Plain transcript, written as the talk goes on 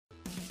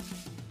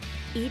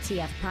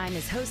ETF Prime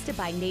is hosted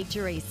by Nate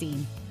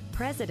Geraci,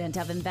 president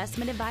of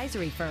investment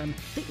advisory firm,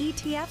 The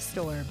ETF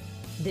Store.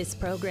 This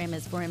program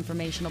is for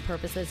informational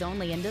purposes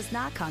only and does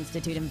not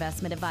constitute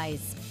investment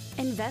advice.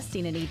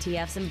 Investing in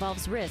ETFs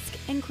involves risk,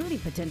 including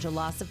potential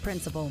loss of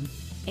principal.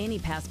 Any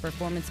past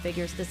performance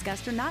figures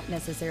discussed are not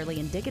necessarily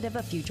indicative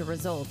of future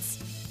results.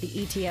 The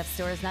ETF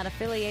Store is not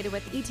affiliated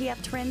with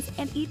ETF Trends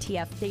and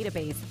ETF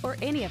Database or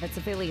any of its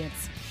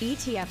affiliates.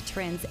 ETF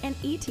Trends and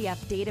ETF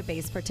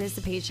Database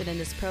participation in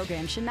this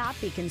program should not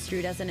be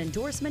construed as an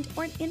endorsement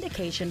or an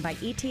indication by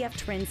ETF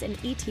Trends and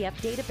ETF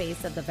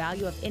Database of the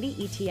value of any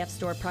ETF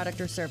Store product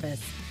or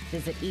service.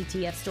 Visit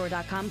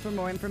etfstore.com for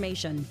more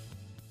information.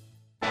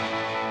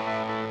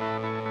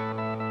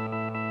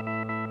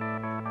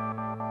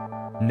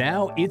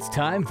 Now it's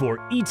time for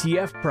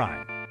ETF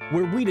Prime,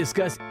 where we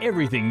discuss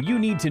everything you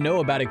need to know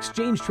about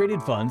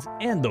exchange-traded funds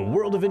and the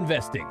world of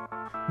investing.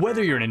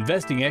 Whether you're an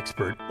investing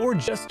expert or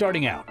just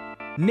starting out,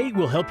 Nate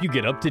will help you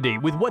get up to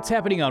date with what's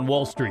happening on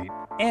Wall Street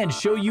and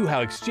show you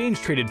how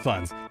exchange-traded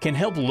funds can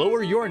help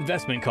lower your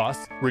investment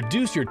costs,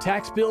 reduce your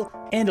tax bill,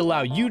 and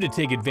allow you to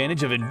take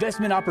advantage of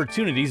investment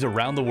opportunities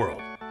around the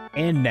world.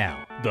 And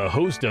now, the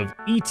host of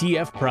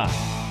ETF Prime,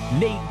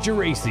 Nate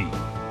Geraci.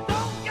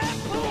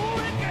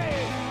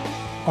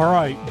 All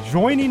right,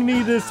 joining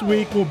me this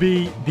week will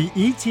be the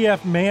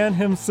ETF man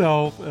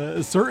himself,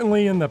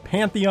 certainly in the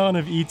pantheon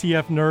of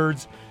ETF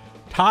nerds,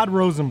 Todd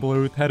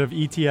Rosenbluth, head of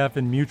ETF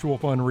and mutual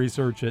fund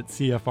research at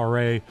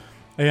CFRA.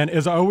 And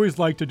as I always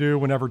like to do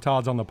whenever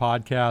Todd's on the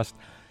podcast,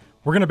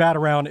 we're going to bat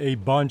around a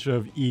bunch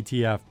of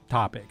ETF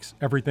topics,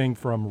 everything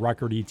from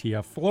record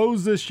ETF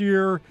flows this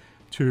year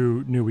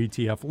to new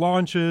ETF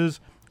launches.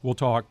 We'll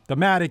talk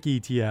thematic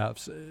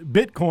ETFs,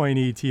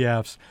 Bitcoin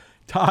ETFs.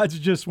 Todd's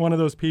just one of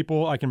those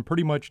people I can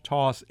pretty much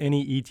toss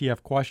any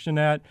ETF question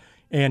at,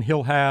 and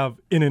he'll have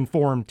an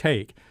informed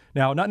take.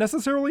 Now, not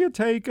necessarily a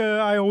take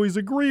I always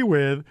agree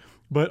with,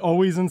 but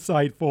always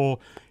insightful,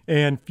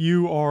 and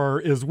few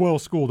are as well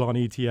schooled on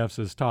ETFs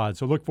as Todd.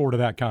 So look forward to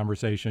that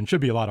conversation.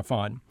 Should be a lot of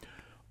fun.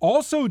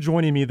 Also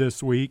joining me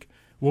this week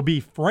will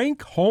be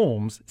Frank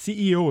Holmes,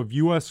 CEO of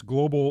U.S.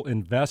 Global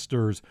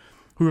Investors,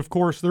 who, of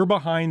course, they're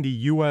behind the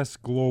U.S.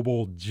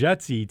 Global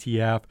JETS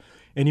ETF.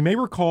 And you may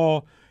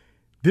recall,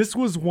 this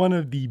was one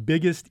of the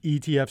biggest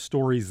ETF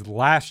stories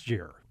last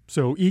year.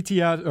 So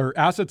ETF or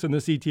assets in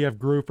this ETF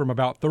grew from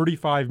about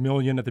 35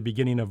 million at the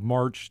beginning of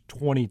March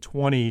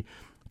 2020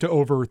 to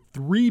over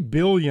 3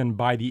 billion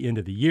by the end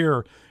of the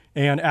year.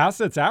 And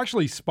assets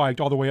actually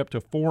spiked all the way up to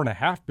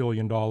 $4.5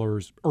 billion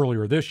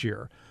earlier this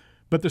year.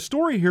 But the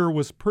story here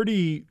was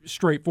pretty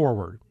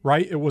straightforward,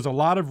 right? It was a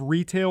lot of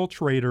retail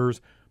traders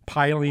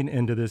piling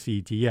into this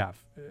ETF,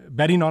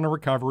 betting on a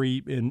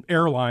recovery in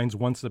airlines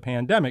once the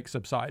pandemic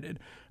subsided.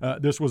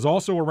 This was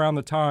also around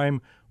the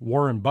time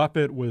Warren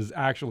Buffett was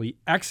actually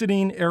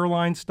exiting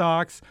airline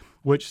stocks,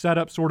 which set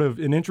up sort of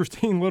an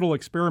interesting little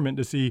experiment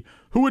to see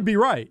who would be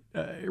right,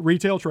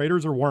 retail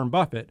traders or Warren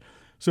Buffett.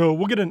 So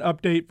we'll get an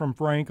update from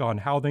Frank on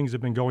how things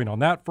have been going on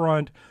that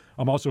front.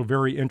 I'm also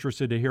very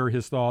interested to hear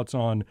his thoughts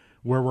on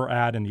where we're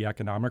at in the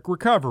economic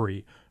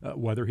recovery,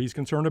 whether he's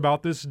concerned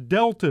about this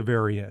Delta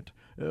variant.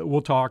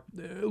 We'll talk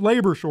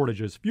labor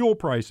shortages, fuel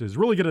prices,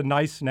 really get a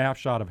nice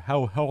snapshot of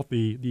how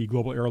healthy the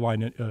global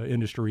airline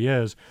industry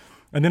is.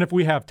 And then if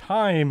we have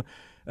time,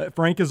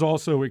 Frank is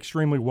also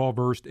extremely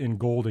well-versed in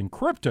gold and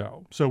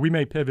crypto, so we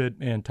may pivot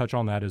and touch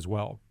on that as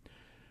well.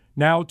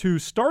 Now, to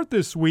start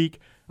this week,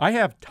 I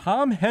have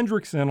Tom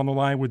Hendrickson on the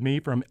line with me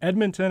from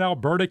Edmonton,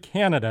 Alberta,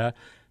 Canada.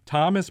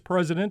 Tom is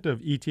president of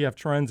ETF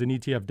Trends and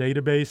ETF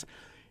Database.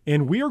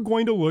 And we are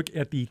going to look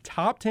at the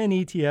top 10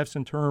 ETFs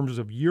in terms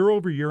of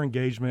year-over-year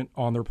engagement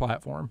on their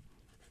platform.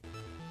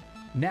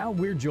 Now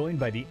we're joined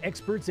by the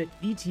experts at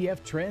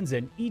ETF Trends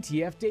and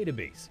ETF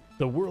Database,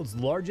 the world's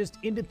largest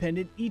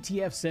independent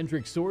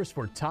ETF-centric source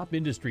for top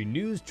industry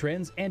news,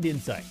 trends, and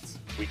insights.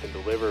 We can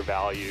deliver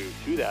value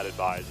to that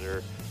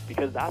advisor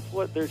because that's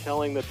what they're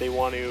telling that they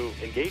want to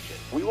engage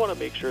in. We want to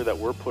make sure that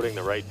we're putting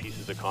the right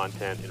pieces of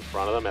content in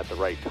front of them at the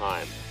right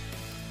time.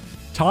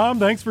 Tom,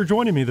 thanks for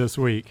joining me this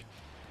week.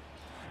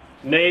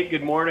 Nate,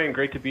 good morning.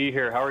 Great to be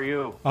here. How are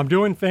you? I'm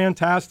doing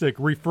fantastic.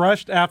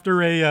 Refreshed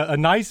after a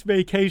nice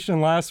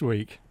vacation last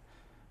week.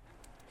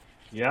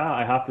 Yeah,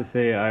 I have to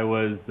say I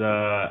was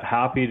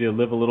happy to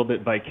live a little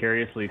bit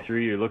vicariously through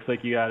you. It looks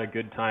like you had a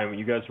good time.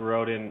 You guys were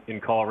out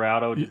in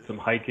Colorado, did some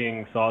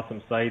hiking, saw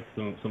some sights,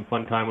 some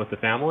fun time with the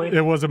family.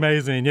 It was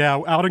amazing.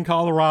 Yeah, out in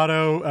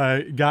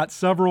Colorado, got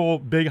several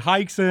big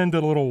hikes in,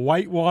 did a little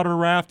whitewater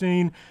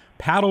rafting,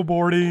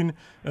 paddleboarding.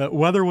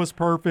 Weather was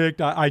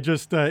perfect. I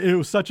just it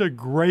was such a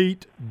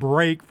great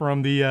break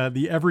from the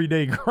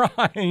everyday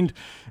grind,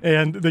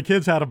 and the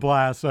kids had a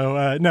blast.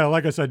 So no,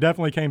 like I said,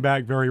 definitely came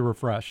back very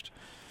refreshed.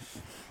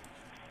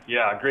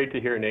 Yeah, great to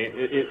hear, Nate.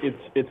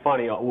 It's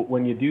funny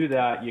when you do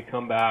that, you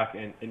come back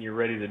and you're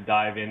ready to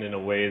dive in a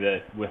way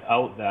that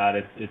without that,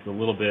 it's a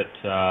little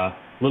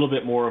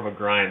bit more of a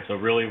grind. So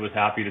really was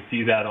happy to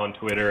see that on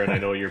Twitter, and I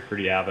know you're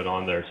pretty avid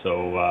on there.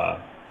 So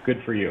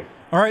good for you.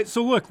 All right.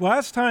 So look,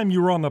 last time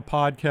you were on the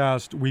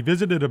podcast, we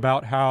visited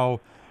about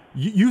how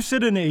You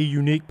sit in a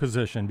unique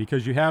position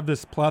because you have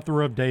this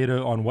plethora of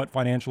data on what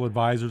financial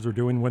advisors are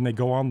doing when they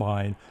go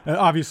online,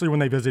 obviously when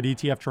they visit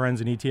ETF Trends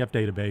and ETF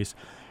Database.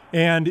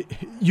 And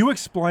you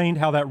explained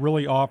how that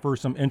really offers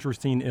some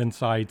interesting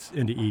insights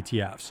into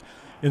ETFs.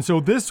 And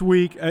so this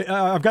week,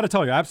 I've got to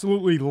tell you, I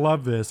absolutely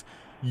love this.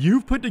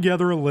 You've put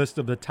together a list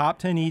of the top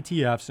 10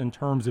 ETFs in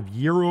terms of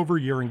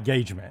year-over-year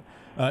engagement.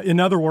 In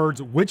other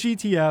words, which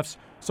ETFs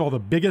saw the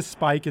biggest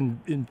spike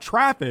in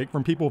traffic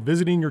from people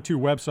visiting your two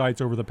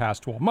websites over the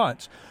past 12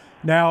 months.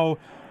 Now,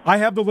 I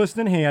have the list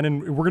in hand,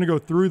 and we're going to go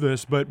through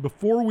this, but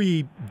before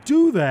we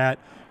do that,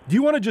 do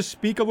you want to just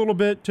speak a little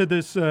bit to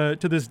this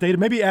data,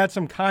 maybe add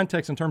some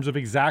context in terms of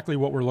exactly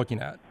what we're looking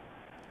at?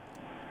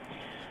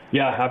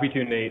 Yeah, happy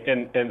to, Nate.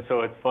 And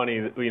so it's funny,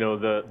 you know,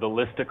 the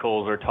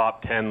listicles or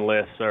top 10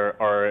 lists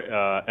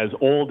are as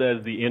old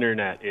as the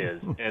internet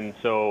is. And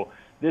so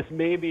this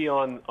may be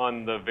on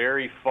the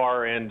very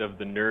far end of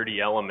the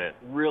nerdy element,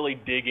 really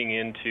digging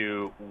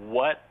into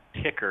what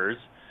tickers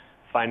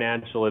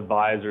financial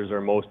advisors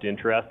are most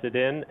interested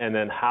in, and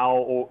then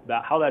how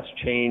that's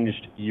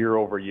changed year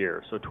over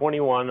year. So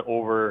 21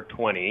 over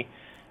 20,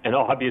 and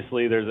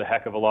obviously there's a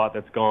heck of a lot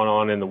that's gone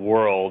on in the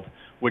world,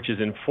 which is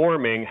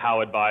informing how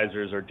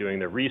advisors are doing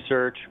their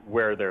research,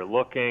 where they're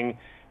looking,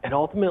 and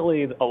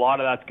ultimately a lot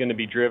of that's going to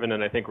be driven,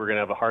 and I think we're going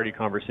to have a hearty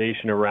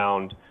conversation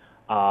around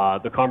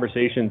the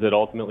conversations that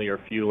ultimately are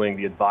fueling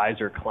the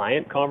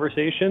advisor-client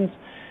conversations,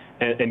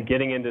 and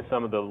getting into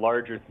some of the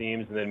larger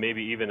themes, and then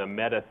maybe even a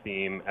meta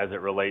theme as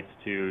it relates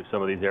to some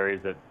of these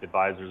areas that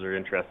advisors are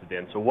interested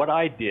in. So what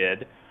I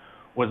did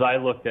was I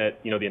looked at,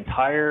 you know, the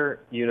entire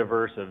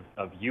universe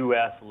of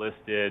U.S.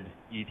 listed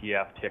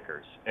ETF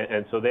tickers.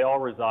 And so they all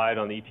reside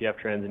on the ETF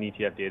Trends and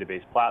ETF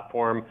Database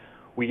platform.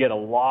 We get a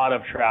lot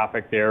of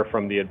traffic there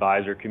from the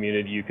advisor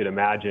community. You could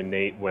imagine,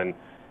 Nate, when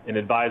an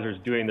advisor's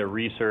doing their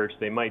research,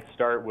 they might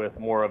start with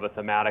more of a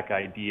thematic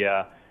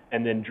idea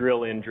and then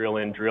drill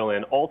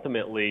in,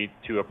 ultimately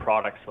to a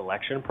product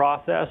selection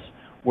process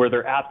where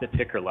they're at the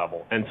ticker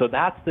level. And so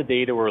that's the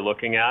data we're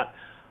looking at.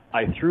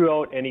 I threw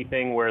out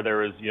anything where there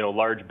was, you know,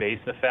 large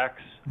base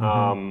effects,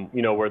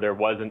 you know, where there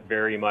wasn't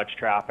very much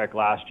traffic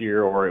last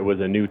year or it was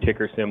a new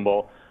ticker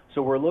symbol.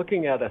 So we're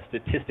looking at a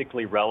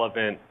statistically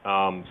relevant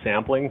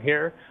sampling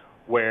here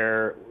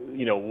where,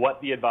 you know, what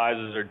the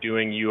advisors are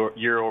doing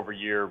year over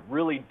year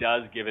really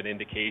does give an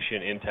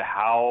indication into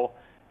how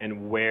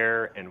and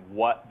where and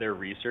what they're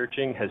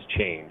researching has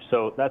changed.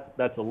 So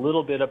that's a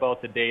little bit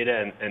about the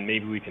data, and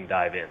maybe we can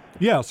dive in.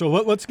 Yeah, so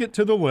let's get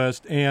to the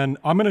list, and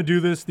I'm going to do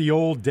this the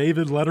old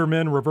David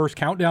Letterman reverse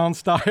countdown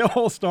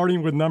style,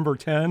 starting with number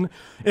 10.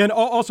 And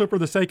also for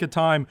the sake of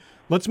time,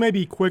 let's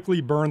maybe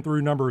quickly burn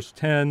through numbers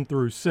 10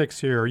 through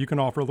 6 here. You can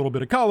offer a little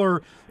bit of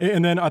color,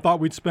 and then I thought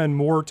we'd spend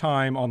more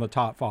time on the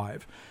top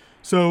 5.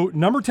 So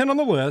number 10 on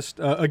the list,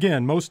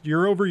 again, most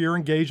year-over-year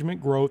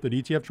engagement growth at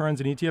ETF Trends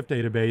and ETF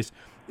Database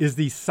is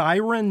the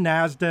Siren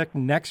NASDAQ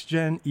Next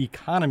Gen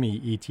Economy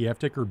ETF,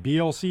 ticker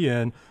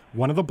BLCN,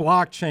 one of the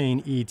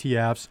blockchain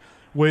ETFs,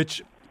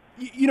 which,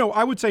 you know,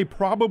 I would say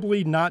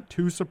probably not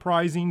too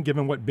surprising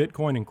given what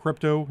Bitcoin and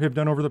crypto have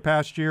done over the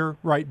past year,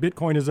 right?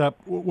 Bitcoin is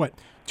up,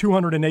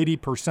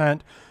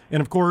 280%.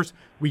 And of course,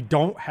 we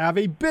don't have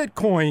a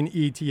Bitcoin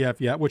ETF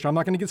yet, which I'm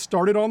not going to get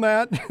started on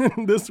that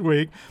this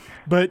week.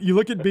 But you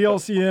look at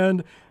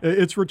BLCN,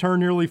 it's returned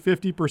nearly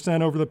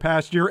 50% over the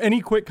past year. Any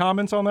quick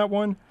comments on that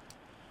one?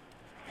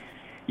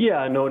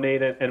 Yeah, no,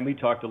 Nate, and we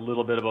talked a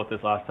little bit about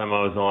this last time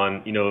I was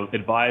on. You know,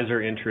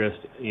 advisor interest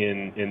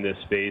in this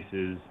space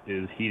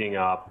is heating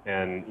up,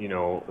 and, you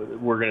know,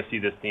 we're going to see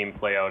this theme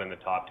play out in the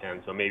top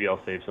 10. So maybe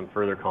I'll save some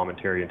further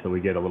commentary until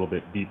we get a little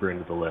bit deeper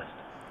into the list.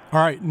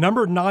 All right,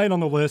 number 9 on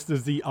the list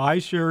is the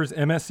iShares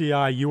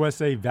MSCI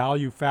USA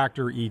Value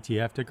Factor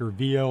ETF, ticker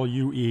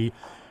VLUE,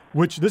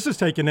 which this has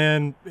taken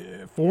in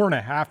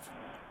 $4.5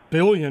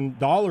 billion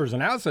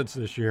in assets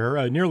this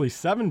year, nearly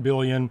 $7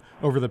 billion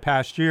over the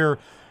past year.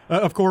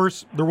 Of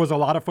course, there was a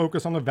lot of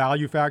focus on the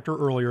value factor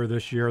earlier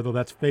this year, though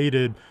that's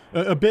faded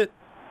a bit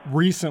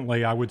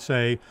recently, I would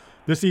say.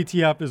 This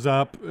ETF is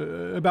up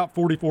about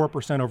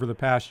 44% over the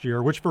past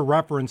year, which for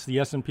reference, the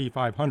S&P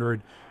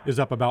 500 is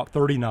up about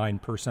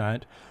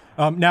 39%.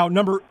 Now,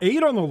 number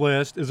 8 on the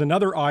list is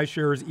another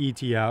iShares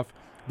ETF,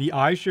 the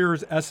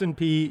iShares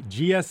S&P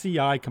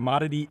GSCI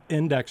Commodity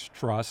Index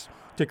Trust,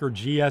 ticker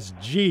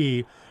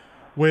GSG,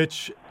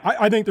 which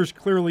I think there's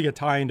clearly a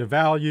tie into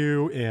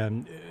value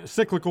and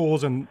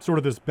cyclicals and sort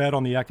of this bet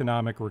on the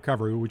economic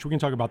recovery, which we can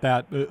talk about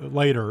that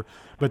later.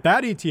 But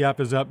that ETF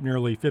is up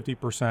nearly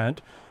 50%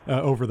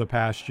 over the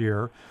past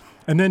year.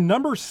 And then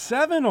number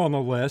 7 on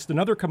the list,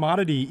 another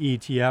commodity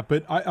ETF,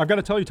 but I've got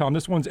to tell you, Tom,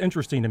 this one's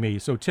interesting to me.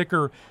 So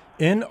ticker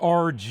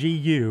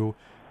NRGU,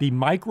 the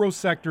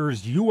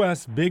Microsectors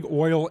U.S. Big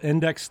Oil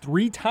Index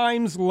 3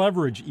 times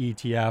leverage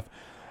ETF.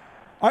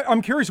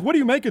 I'm curious, what do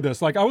you make of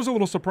this? Like, I was a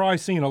little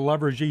surprised seeing a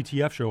leverage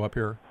ETF show up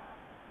here.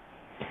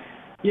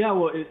 Yeah,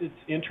 well, it's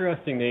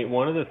interesting, Nate.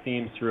 One of the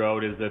themes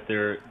throughout is that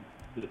the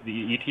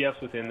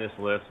ETFs within this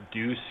list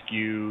do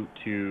skew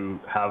to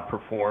have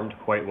performed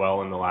quite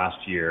well in the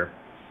last year.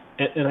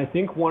 And I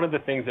think one of the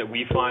things that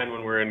we find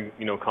when we're in,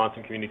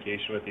 constant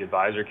communication with the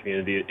advisor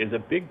community is a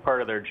big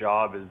part of their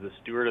job is the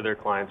steward of their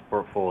client's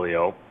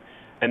portfolio.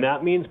 And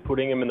that means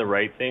putting them in the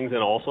right things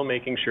and also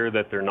making sure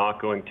that they're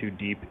not going too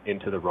deep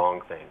into the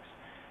wrong things.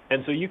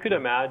 And so you could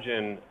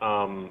imagine,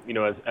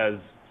 as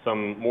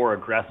some more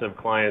aggressive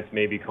clients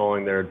may be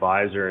calling their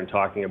advisor and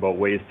talking about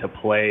ways to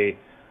play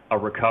a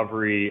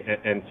recovery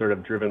and sort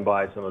of driven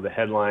by some of the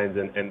headlines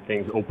and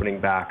things opening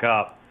back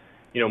up.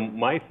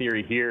 My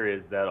theory here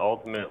is that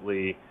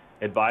ultimately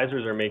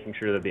advisors are making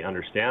sure that they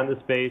understand the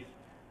space,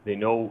 they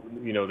know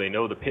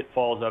the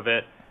pitfalls of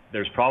it.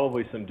 There's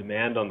probably some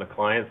demand on the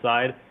client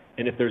side,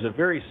 and if there's a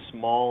very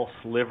small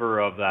sliver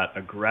of that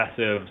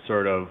aggressive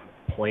sort of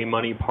play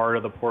money part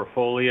of the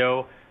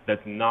portfolio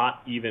that's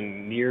not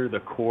even near the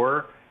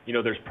core,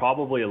 there's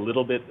probably a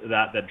little bit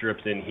that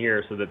drips in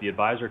here so that the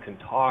advisor can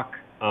talk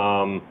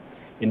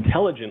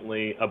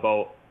intelligently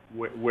about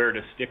where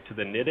to stick to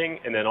the knitting,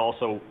 and then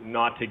also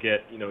not to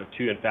get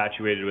too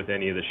infatuated with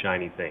any of the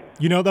shiny things.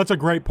 That's a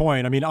great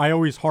point. I mean, I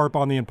always harp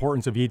on the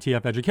importance of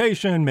ETF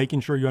education, making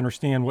sure you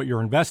understand what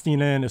you're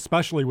investing in,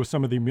 especially with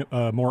some of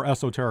the more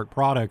esoteric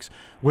products,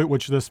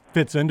 which this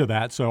fits into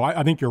that. So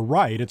I think you're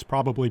right. It's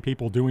probably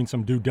people doing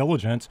some due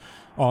diligence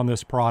on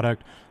this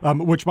product,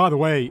 which, by the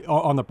way,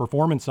 on the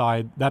performance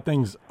side, that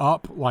thing's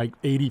up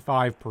like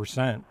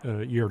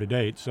 85% year to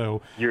date.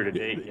 So year to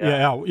date,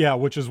 yeah,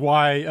 which is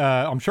why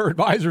I'm sure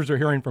advisors are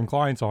hearing from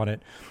clients on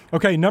it.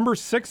 Okay, number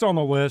 6 on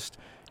the list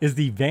is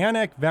the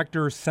VanEck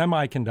Vector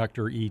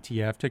Semiconductor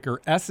ETF,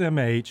 ticker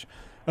SMH.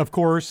 Of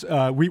course,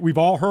 we've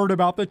all heard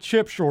about the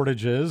chip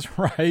shortages,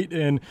 right?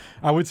 And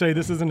I would say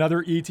this is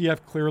another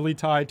ETF clearly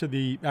tied to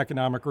the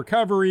economic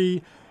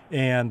recovery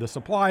and the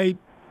supply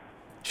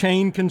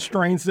chain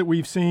constraints that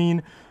we've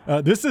seen.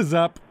 This is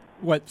up,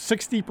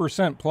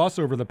 60% plus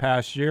over the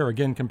past year,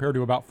 again, compared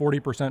to about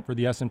 40% for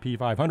the S&P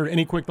 500.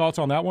 Any quick thoughts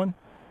on that one?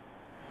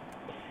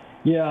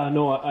 Yeah,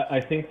 no, I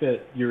think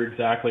that you're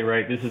exactly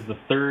right. This is the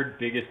third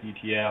biggest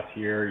ETF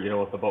here,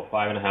 with about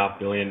 $5.5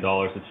 billion.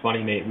 It's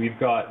funny, Nate, we've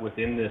got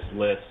within this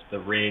list the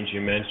range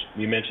you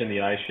mentioned the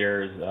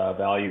iShares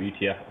value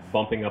ETF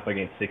bumping up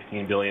against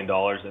 $16 billion.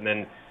 And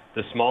then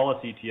the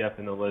smallest ETF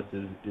in the list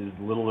is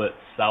a little bit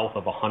south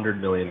of $100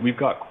 million. We've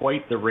got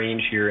quite the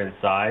range here in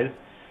size.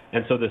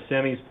 And so the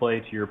semis play,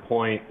 to your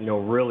point,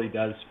 really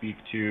does speak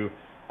to,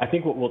 I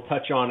think what we'll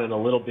touch on in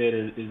a little bit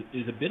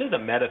is a bit of the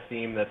meta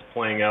theme that's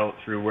playing out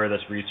through where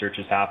this research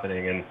is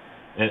happening,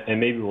 and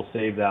maybe we'll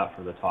save that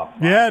for the top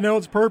 5. Yeah, no,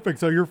 it's perfect.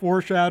 So you're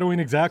foreshadowing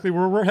exactly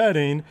where we're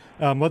heading.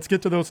 Let's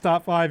get to those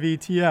top 5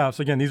 ETFs.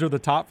 Again, these are the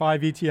top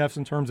 5 ETFs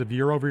in terms of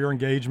year-over-year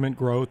engagement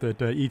growth at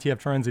ETF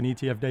Trends and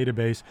ETF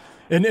Database.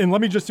 And let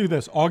me just do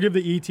this. I'll give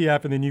the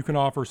ETF, and then you can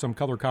offer some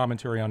color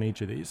commentary on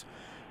each of these.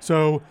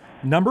 So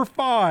number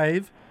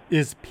 5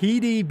 is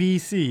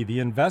PDBC, the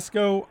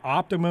Invesco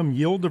Optimum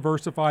Yield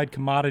Diversified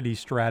Commodity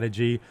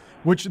Strategy,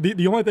 which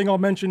the only thing I'll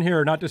mention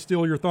here, not to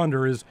steal your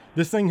thunder, is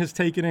this thing has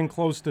taken in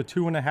close to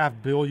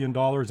 $2.5 billion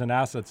in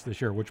assets this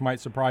year, which might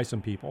surprise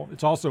some people.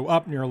 It's also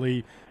up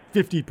nearly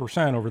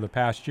 50% over the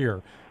past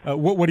year.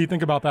 What do you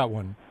think about that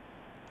one?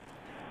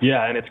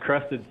 Yeah, and it's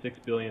crested $6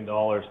 billion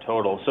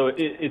total. So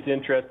it's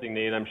interesting,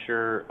 Nate. I'm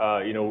sure,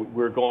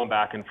 we're going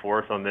back and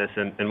forth on this,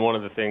 and one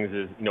of the things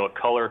is, it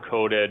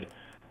color-coded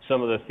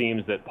some of the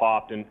themes that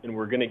popped, and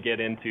we're going to get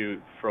into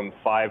from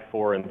 5,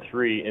 4, and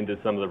 3 into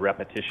some of the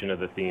repetition of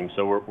the themes.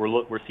 So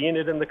we're seeing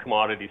it in the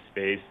commodity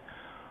space.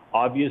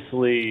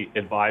 Obviously,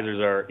 advisors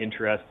are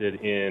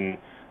interested in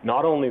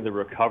not only the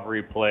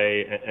recovery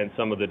play and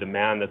some of the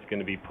demand that's going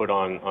to be put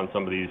on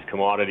some of these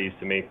commodities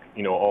to make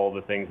all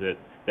the things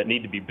that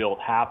need to be built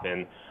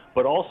happen,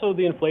 but also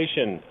the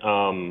inflation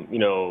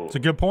it's a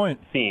good point.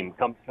 Theme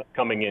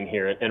coming in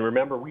here. And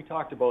remember, we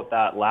talked about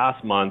that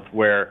last month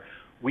where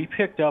we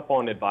picked up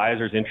on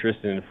advisors' interest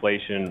in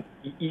inflation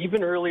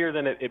even earlier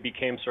than it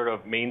became sort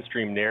of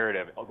mainstream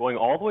narrative. Going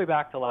all the way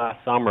back to last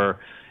summer,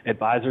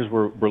 advisors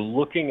were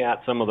looking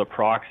at some of the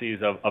proxies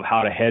of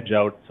how to hedge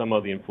out some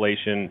of the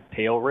inflation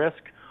tail risk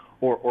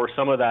or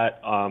some of that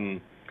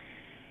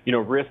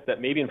risk that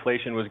maybe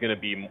inflation was going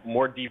to be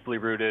more deeply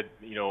rooted,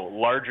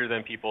 larger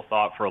than people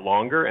thought for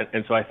longer.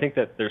 And so I think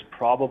that there's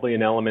probably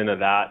an element of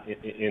that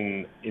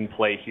in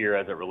play here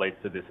as it relates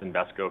to this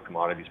Invesco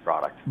commodities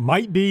product.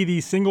 Might be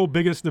the single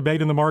biggest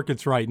debate in the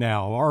markets right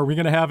now. Are we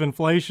going to have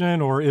inflation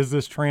or is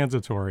this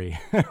transitory?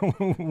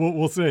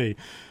 We'll see.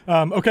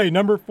 Okay,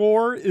 number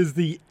 4 is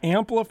the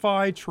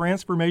Amplify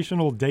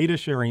Transformational Data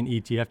Sharing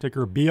ETF,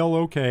 ticker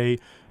BLOK,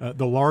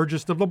 the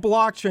largest of the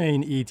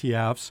blockchain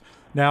ETFs.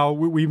 Now,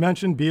 we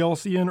mentioned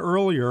BLCN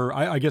earlier.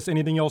 I guess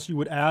anything else you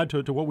would add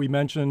to what we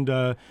mentioned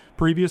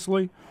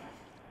previously?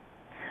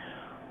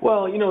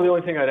 Well, the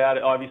only thing I'd add,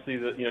 obviously,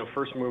 the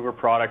first mover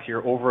product here,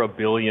 over $1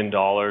 billion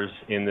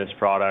in this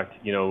product.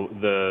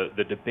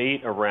 The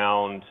debate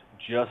around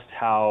just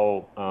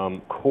how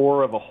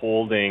core of a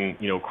holding,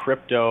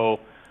 crypto,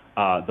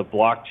 the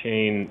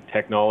blockchain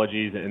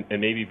technologies, and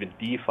maybe even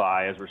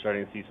DeFi, as we're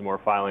starting to see some more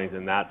filings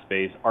in that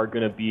space, are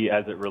going to be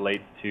as it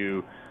relates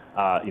to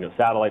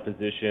satellite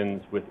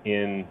positions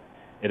within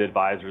an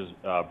advisor's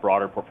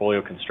broader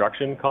portfolio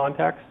construction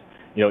context.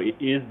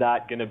 Is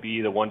that going to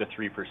be the 1 to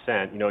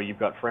 3%? You've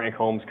got Frank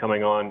Holmes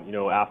coming on,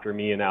 after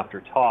me and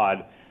after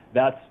Todd.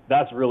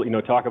 That's really,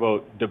 talk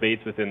about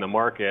debates within the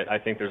market. I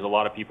think there's a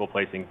lot of people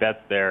placing bets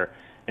there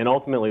and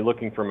ultimately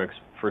looking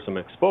for some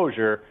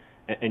exposure,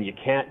 and you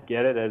can't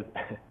get it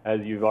as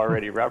you've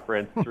already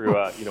referenced through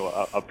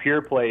a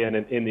peer play in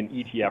an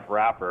ETF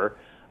wrapper.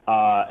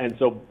 And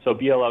so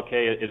BLOK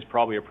is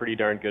probably a pretty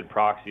darn good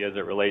proxy as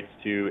it relates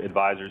to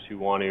advisors who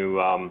want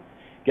to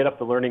get up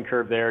the learning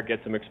curve there, get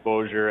some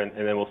exposure, and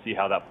then we'll see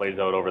how that plays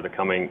out over the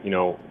coming,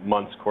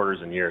 months, quarters,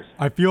 and years.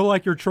 I feel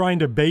like you're trying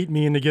to bait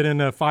me into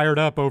getting fired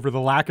up over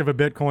the lack of a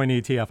Bitcoin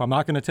ETF. I'm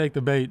not going to take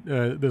the bait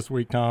this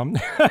week, Tom.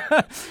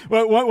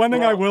 Well, one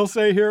thing I will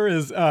say here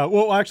is,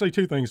 actually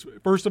two things.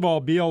 First of all,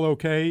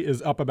 BLOK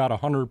is up about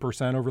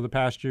 100% over the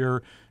past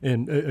year,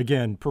 and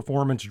again,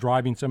 performance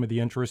driving some of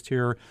the interest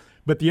here.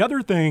 But the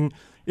other thing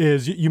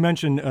is, you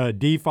mentioned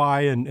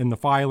DeFi and the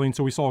filing.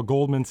 So we saw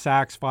Goldman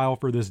Sachs file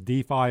for this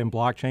DeFi and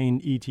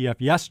blockchain ETF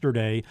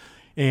yesterday.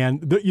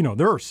 And,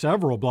 there are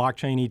several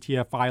blockchain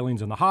ETF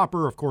filings in the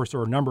hopper. Of course, there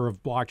are a number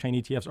of blockchain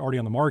ETFs already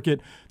on the market.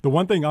 The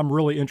one thing I'm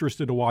really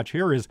interested to watch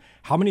here is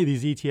how many of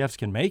these ETFs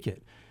can make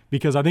it.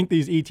 Because I think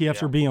these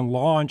ETFs are being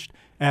launched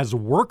as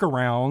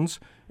workarounds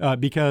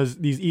because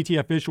these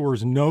ETF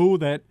issuers know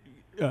that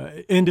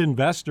end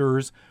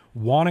investors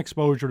want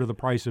exposure to the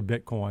price of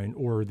Bitcoin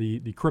or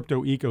the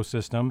crypto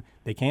ecosystem.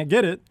 They can't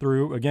get it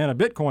through, again, a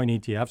Bitcoin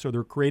ETF, so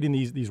they're creating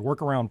these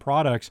workaround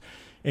products,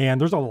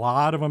 and there's a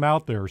lot of them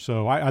out there.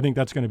 So I think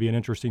that's going to be an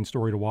interesting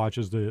story to watch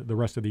as the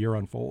rest of the year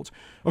unfolds.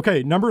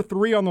 Okay, number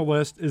 3 on the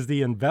list is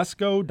the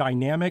Invesco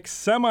Dynamic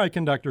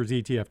Semiconductors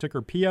ETF,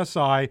 ticker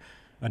PSI,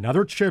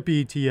 another chip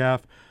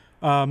ETF.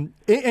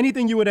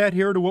 Anything you would add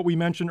here to what we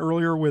mentioned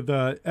earlier with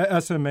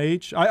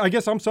SMH? I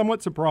guess I'm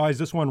somewhat surprised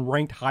this one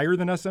ranked higher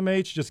than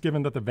SMH, just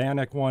given that the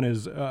VanEck one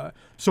is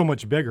so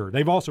much bigger.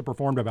 They've also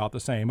performed about the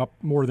same, up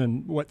more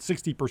than,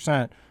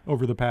 60%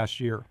 over the past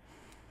year.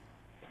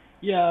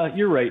 Yeah,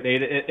 you're right,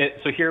 Nate.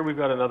 So here we've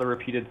got another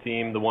repeated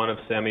theme, the one of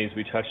semis.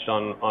 We touched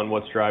on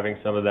what's driving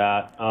some of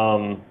that.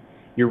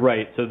 You're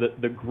right. So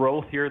the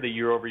growth here, the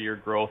year-over-year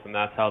growth, and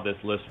that's how this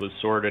list was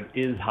sorted,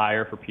 is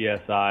higher for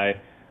PSI.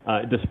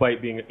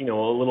 Despite being, a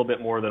little bit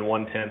more than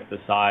 1/10 the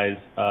size,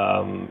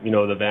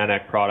 the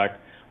VanEck product,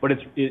 but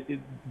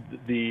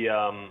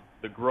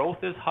the growth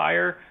is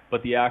higher,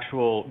 but the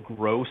actual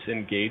gross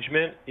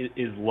engagement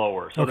is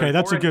lower. So okay,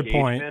 that's a good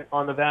point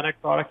on the VanEck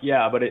product.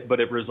 Yeah, but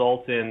it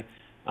results in,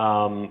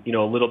 a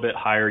little bit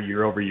higher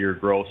year-over-year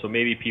growth. So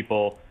maybe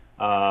people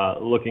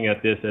looking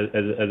at this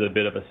as a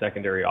bit of a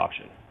secondary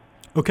option.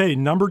 Okay,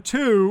 number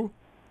 2,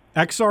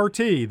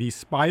 XRT, the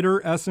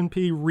Spider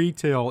S&P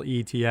Retail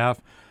ETF.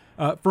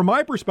 From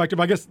my perspective,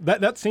 I guess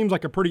that seems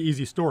like a pretty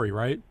easy story,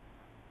 right?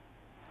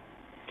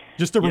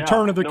 Just the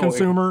return of the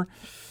consumer.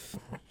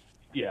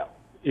 Yeah,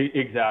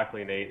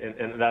 exactly, Nate.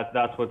 And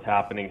that's what's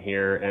happening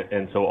here.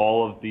 And so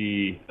all of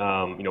the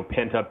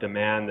pent-up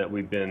demand that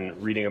we've been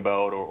reading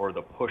about, or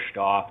the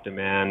pushed-off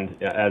demand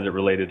as it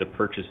related to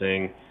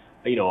purchasing,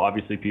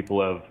 obviously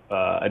people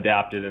have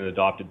adapted and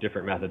adopted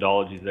different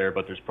methodologies there,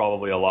 but there's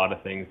probably a lot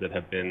of things that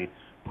have been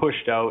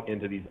pushed out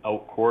into these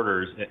out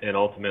quarters, and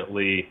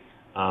ultimately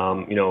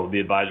the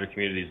advisor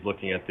community is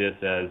looking at this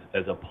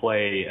as a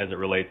play as it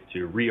relates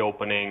to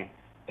reopening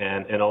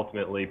and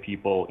ultimately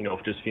people,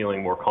 just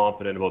feeling more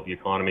confident about the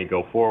economy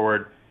go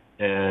forward,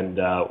 and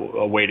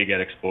a way to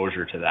get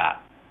exposure to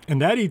that. And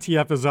that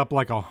ETF is up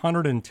like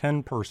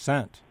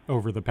 110%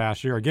 over the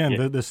past year.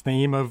 Again, this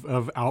theme of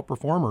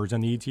outperformers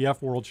and the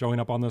ETF world showing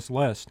up on this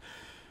list.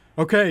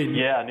 Okay.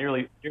 Yeah,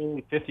 nearly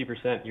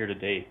 50% year to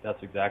date.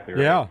 That's exactly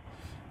right. Yeah.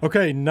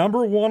 Okay,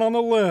 number 1 on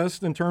the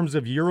list in terms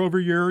of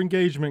year-over-year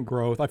engagement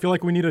growth. I feel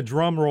like we need a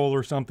drum roll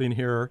or something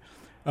here.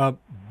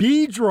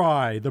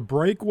 B-Dry, the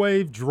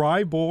Breakwave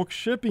Dry Bulk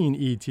Shipping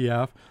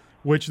ETF,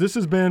 which this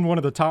has been one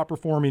of the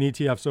top-performing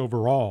ETFs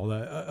overall,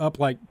 up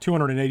like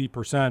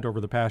 280% over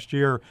the past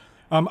year.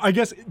 I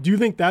guess, do you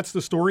think that's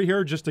the story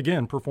here, just,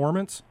 again,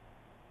 performance?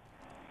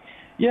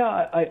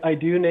 Yeah, I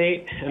do,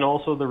 Nate, and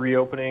also the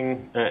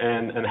reopening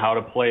and how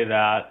to play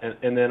that.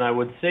 And then I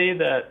would say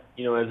that,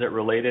 as it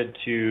related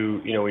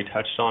to, we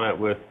touched on it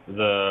with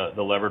the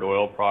levered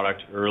oil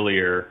product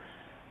earlier,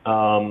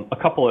 a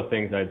couple of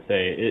things I'd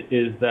say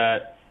is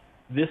that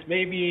this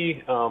may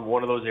be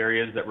one of those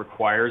areas that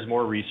requires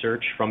more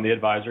research from the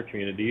advisor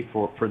community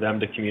for them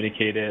to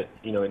communicate it,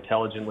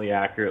 intelligently,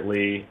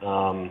 accurately,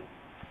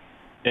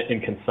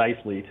 and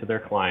concisely to their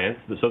clients.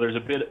 So there's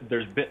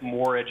a bit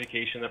more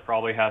education that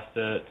probably has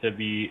to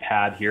be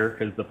had here,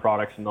 because the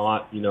product's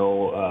not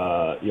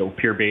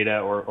pure beta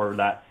or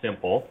that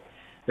simple.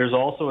 There's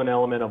also an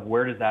element of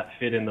where does that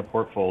fit in the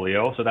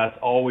portfolio. So that's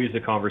always a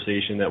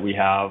conversation that we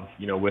have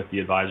with the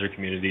advisor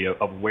community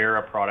of where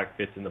a product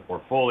fits in the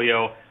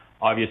portfolio.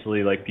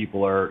 Obviously, like,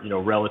 people are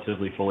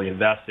relatively fully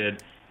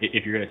invested.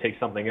 If you're going to take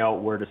something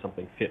out, where does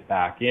something fit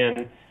back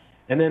in?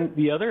 And then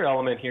the other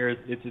element here is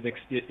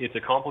it's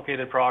a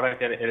complicated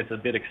product, and it's a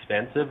bit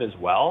expensive as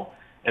well.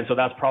 And so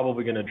that's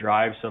probably going to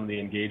drive some of the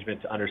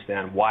engagement to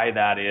understand why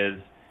that is,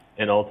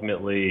 and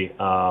ultimately,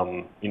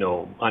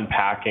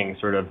 unpacking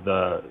sort of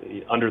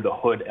the under the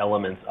hood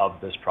elements of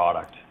this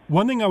product.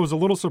 One thing I was a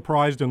little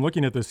surprised in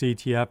looking at this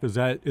ETF is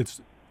that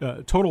its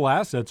total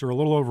assets are a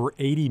little over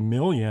 $80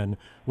 million,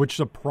 which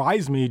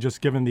surprised me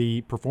just given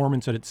the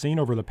performance that it's seen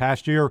over the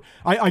past year.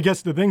 I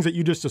guess the things that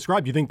you just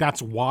described, you think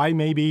that's why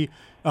maybe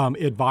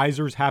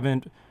advisors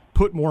haven't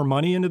put more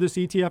money into this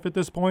ETF at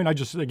this point? I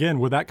just, again,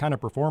 with that kind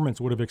of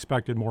performance, would have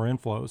expected more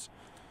inflows.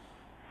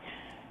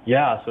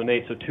 Yeah, so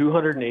Nate,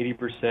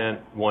 280%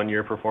 1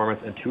 year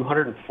performance and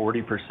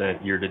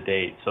 240% year to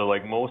date. So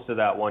like most of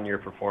that 1 year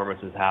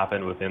performance has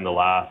happened within the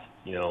last,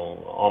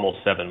 almost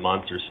 7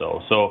 months or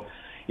so. So,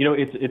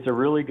 it's a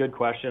really good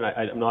question.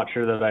 I'm not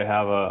sure that I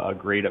have a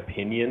great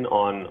opinion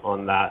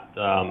on that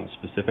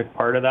specific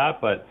part of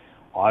that, but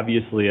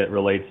obviously it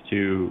relates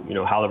to,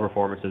 how the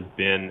performance has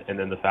been, and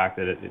then the fact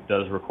that it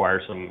does require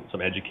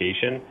some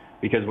education,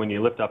 because when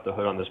you lift up the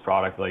hood on this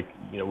product, like,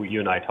 you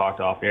and I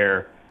talked off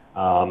air,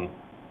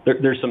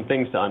 there's some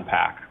things to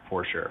unpack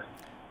for sure.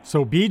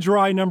 So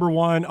B-Dry number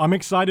one. I'm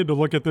excited to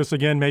look at this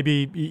again,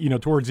 maybe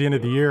towards the end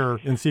of the year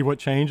and see what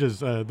changes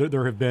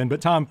there have been.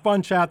 But Tom,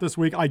 fun chat this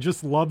week. I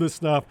just love this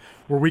stuff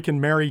where we can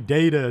marry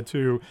data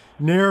to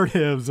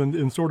narratives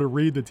and sort of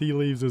read the tea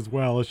leaves as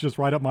well. It's just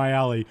right up my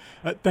alley.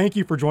 Thank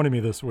you for joining me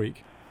this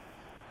week.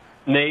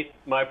 Nate,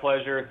 my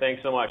pleasure.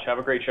 Thanks so much. Have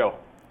a great show.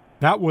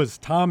 That was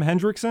Tom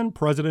Hendrickson,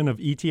 president of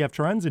ETF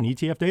Trends and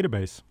ETF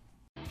Database.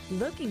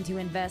 Looking to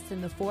invest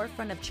in the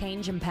forefront of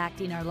change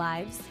impacting our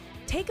lives?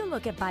 Take a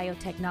look at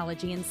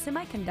biotechnology and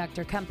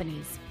semiconductor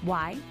companies.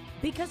 Why?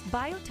 Because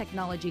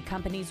biotechnology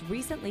companies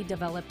recently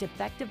developed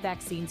effective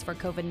vaccines for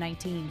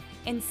COVID-19,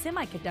 and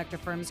semiconductor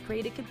firms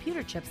created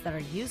computer chips that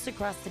are used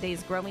across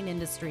today's growing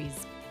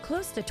industries.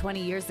 Close to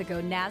 20 years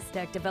ago,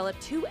 NASDAQ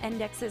developed 2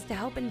 indexes to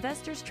help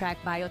investors track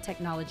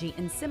biotechnology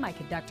and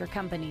semiconductor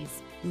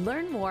companies.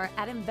 Learn more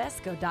at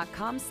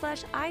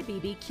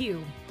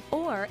Invesco.com/IBBQ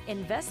or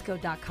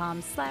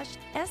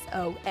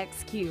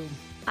Invesco.com/SOXQ.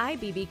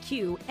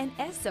 IBBQ and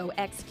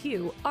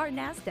SOXQ are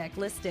NASDAQ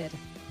listed.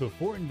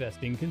 Before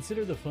investing,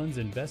 consider the fund's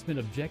investment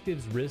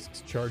objectives,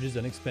 risks, charges,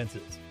 and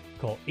expenses.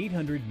 Call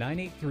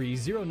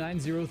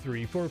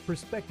 800-983-0903 for a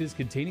prospectus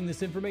containing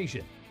this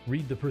information.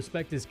 Read the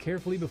prospectus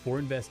carefully before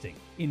investing.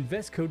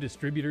 Invesco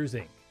Distributors,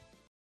 Inc.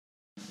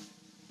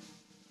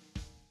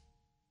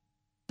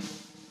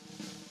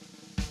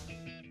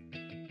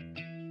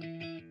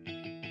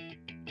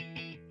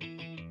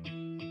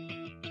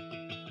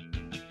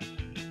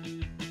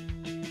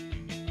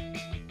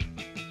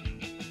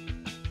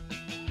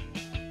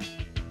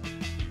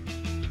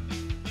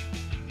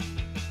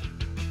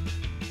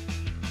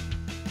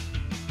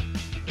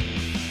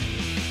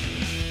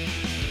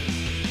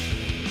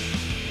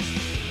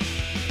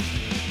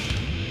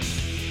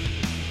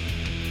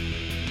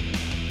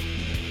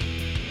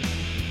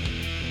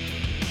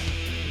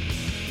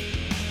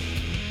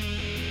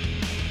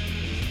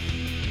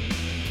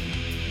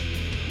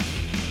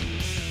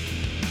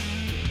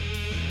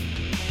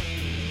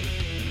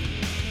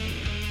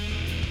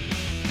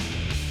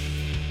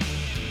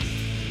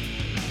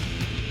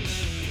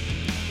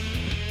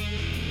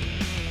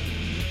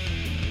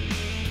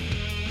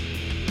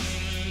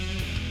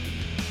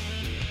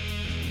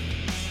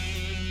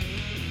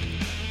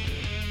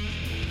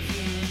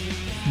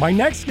 My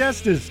next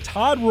guest is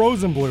Todd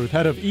Rosenbluth,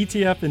 head of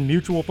ETF and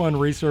mutual fund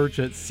research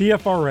at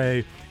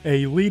CFRA,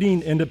 a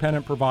leading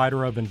independent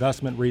provider of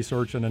investment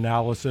research and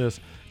analysis.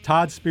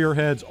 Todd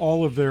spearheads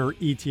all of their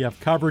ETF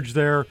coverage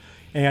there,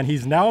 and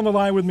he's now on the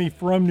line with me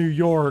from New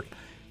York.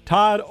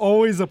 Todd,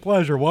 always a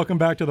pleasure. Welcome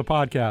back to the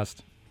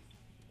podcast.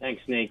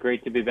 Thanks, Nate.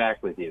 Great to be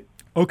back with you.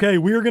 Okay,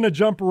 we are going to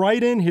jump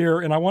right in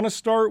here, and I want to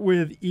start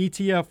with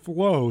ETF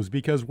flows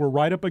because we're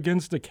right up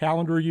against a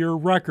calendar year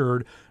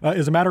record.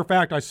 As a matter of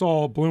fact, I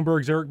saw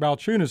Bloomberg's Eric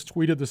Balchunas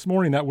tweeted this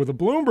morning that with the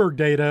Bloomberg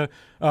data,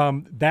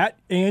 that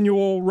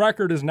annual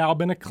record has now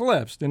been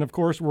eclipsed. And of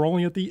course, we're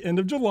only at the end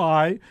of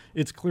July.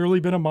 It's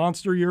clearly been a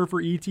monster year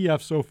for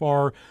ETFs so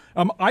far.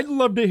 I'd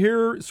love to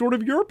hear sort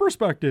of your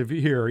perspective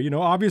here.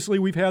 Obviously,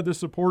 we've had the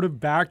supportive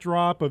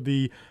backdrop of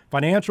the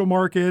financial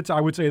markets. I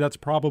would say that's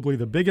probably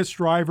the biggest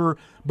driver.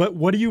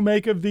 But what do you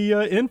make of the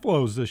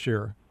inflows this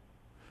year?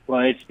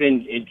 Well, it's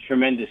been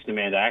tremendous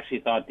demand. I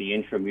actually thought the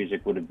intro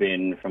music would have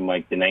been from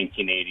like the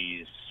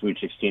 1980s, Sweet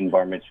 16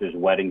 bar mitzvahs,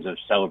 weddings of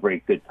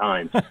Celebrate Good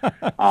Times.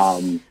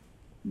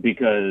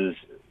 Because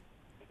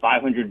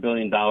 $500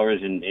 billion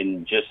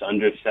in just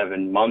under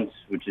 7 months,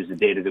 which is the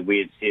data that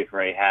we at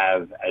CFRA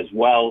have as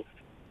well,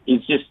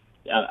 is just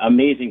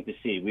amazing to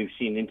see. We've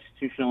seen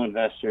institutional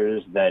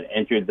investors that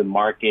entered the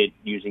market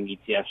using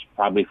ETFs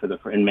probably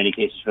in many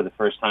cases for the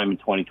first time in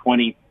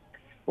 2020.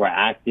 Were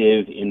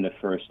active in the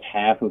first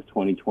half of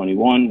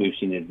 2021. We've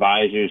seen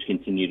advisors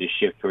continue to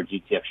shift towards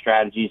ETF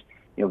strategies.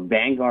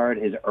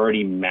 Vanguard has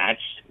already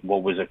matched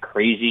what was a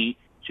crazy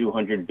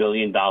 $200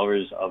 billion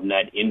of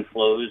net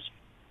inflows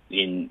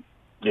in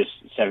this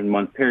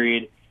 7-month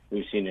period.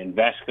 We've seen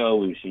Invesco,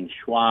 we've seen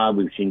Schwab,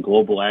 we've seen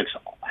Global X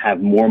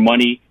have more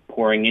money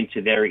pouring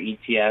into their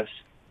ETFs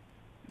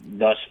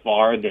thus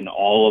far than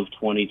all of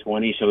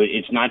 2020. So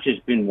it's not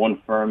just been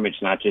one firm,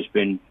 it's not just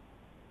been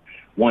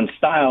one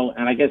style.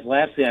 And I guess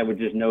lastly, I would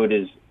just note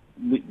is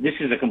this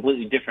is a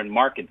completely different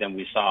market than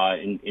we saw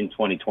in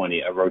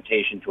 2020, a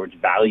rotation towards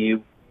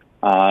value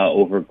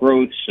over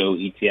growth. So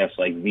ETFs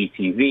like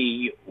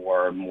VTV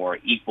or more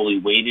equally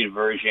weighted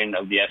version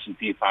of the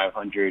S&P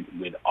 500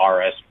 with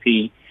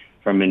RSP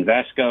from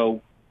Invesco.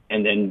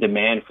 And then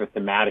demand for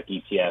thematic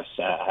ETFs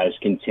has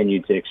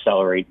continued to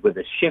accelerate with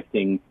a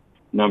shifting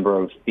number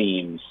of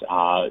themes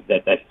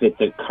that fit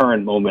the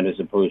current moment as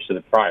opposed to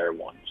the prior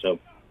one. So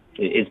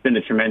it's been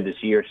a tremendous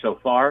year so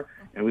far,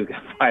 and we've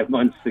got 5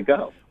 months to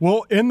go.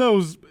 Well, in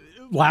those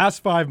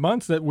last 5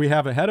 months that we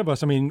have ahead of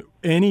us, I mean,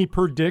 any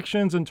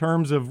predictions in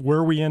terms of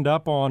where we end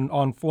up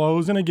on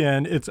flows? And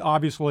again, it's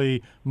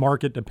obviously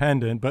market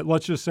dependent, but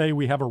let's just say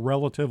we have a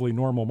relatively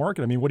normal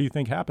market. I mean, what do you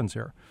think happens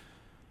here?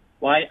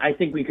 Well, I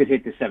think we could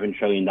hit the $7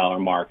 trillion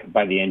mark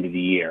by the end of the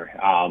year.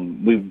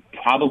 We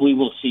probably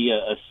will see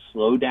a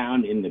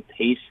slowdown in the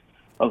pace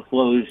of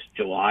flows.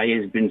 July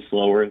has been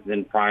slower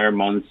than prior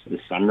months. The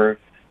summer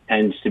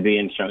tends to be,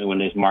 and certainly when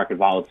there's market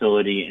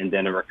volatility, and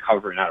then a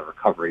recovery, not a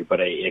recovery,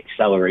 but an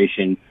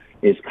acceleration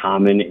is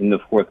common in the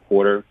fourth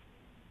quarter.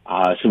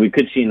 So we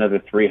could see another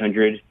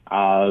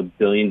 $300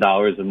 billion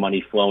of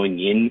money flowing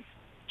in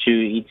to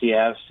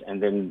ETFs.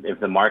 And then if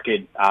the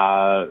market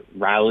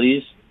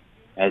rallies,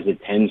 as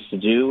it tends to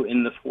do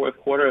in the fourth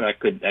quarter, that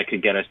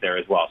could get us there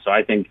as well. So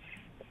I think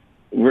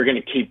we're going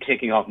to keep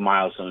ticking off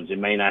milestones. It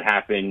may not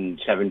happen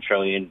 $7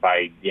 trillion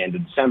by the end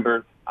of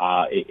December.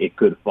 It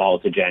could fall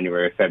to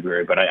January or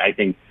February, but I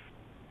think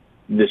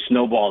the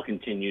snowball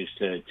continues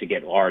to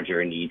get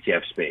larger in the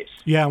ETF space.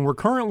 Yeah, and we're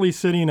currently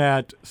sitting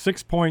at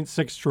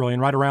 $6.6 trillion,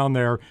 right around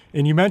there.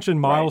 And you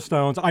mentioned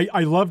milestones. Right.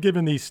 I love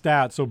giving these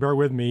stats, so bear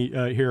with me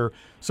here.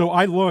 So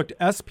I looked,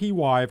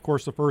 SPY, of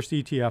course, the first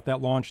ETF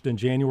that launched in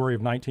January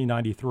of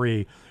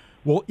 1993.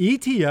 Well,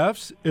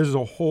 ETFs as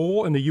a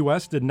whole in the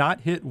U.S. did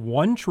not hit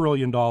 $1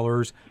 trillion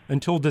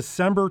until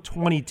December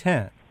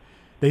 2010.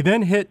 They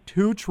then hit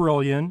 $2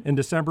 trillion in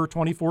December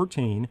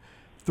 2014.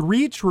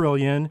 $3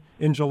 trillion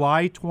in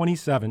July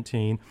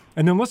 2017.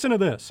 And then listen to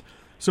this.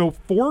 So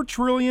 $4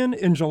 trillion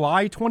in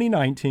July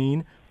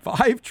 2019,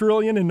 $5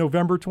 trillion in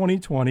November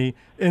 2020,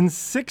 and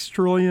 $6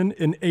 trillion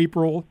in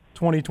April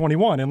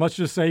 2021. And let's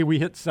just say we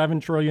hit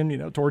 $7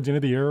 trillion, towards the end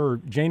of the year or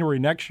January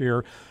next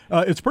year.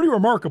 It's pretty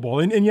remarkable.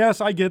 And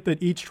yes, I get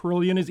that each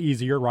trillion is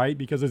easier, right?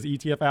 Because as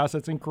ETF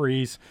assets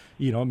increase,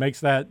 it makes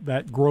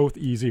that growth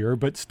easier,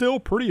 but still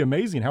pretty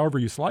amazing however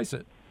you slice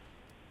it.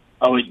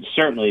 Oh,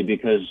 certainly,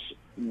 because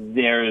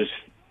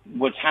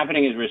what's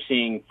happening is we're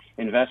seeing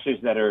investors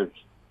that are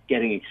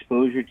getting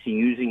exposure to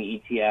using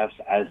ETFs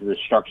as the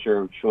structure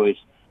of choice.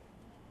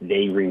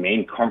 They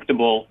remain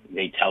comfortable.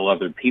 They tell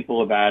other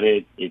people about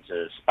it. It's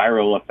a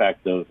spiral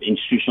effect of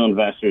institutional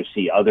investors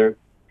see other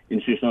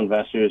institutional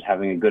investors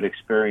having a good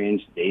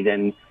experience. They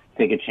then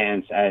take a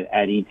chance at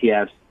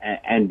ETFs,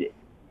 and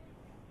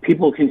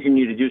people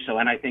continue to do so.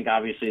 And I think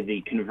obviously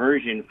the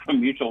conversion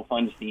from mutual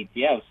funds to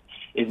ETFs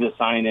is a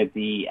sign that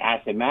the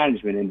asset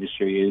management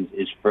industry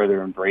is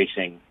further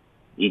embracing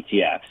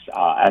ETFs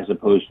as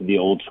opposed to the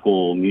old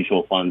school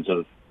mutual funds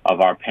of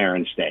our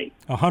parents' day.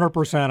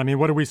 100%. I mean,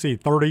 what do we see?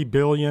 30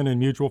 billion in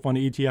mutual fund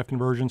ETF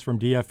conversions from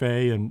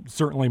DFA, and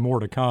certainly more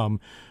to come.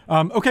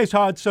 Okay,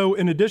 Todd, so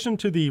in addition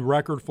to the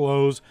record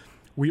flows,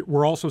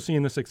 we're also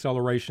seeing this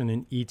acceleration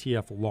in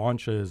ETF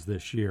launches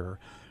this year.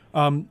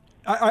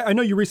 I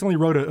know you recently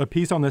wrote a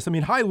piece on this. I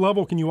mean, high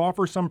level, can you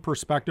offer some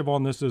perspective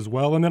on this as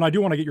well? And then I do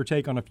want to get your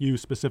take on a few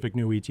specific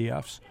new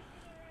ETFs.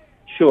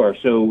 Sure.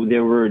 So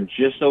there were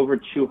just over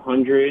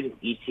 200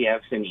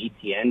 ETFs and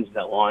ETNs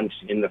that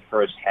launched in the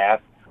first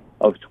half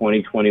of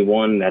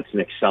 2021. That's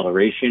an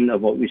acceleration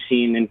of what we've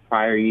seen in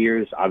prior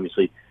years.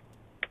 Obviously,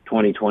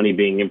 2020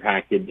 being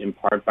impacted in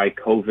part by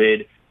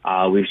COVID.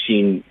 We've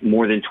seen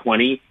more than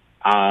 20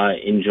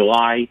 in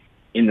July.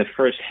 In the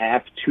first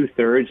half,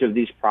 2/3 of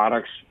these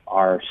products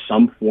are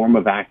some form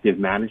of active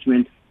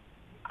management.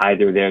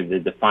 Either they're the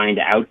defined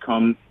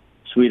outcome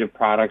suite of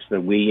products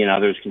that we and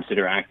others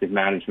consider active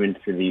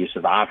management through the use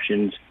of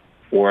options,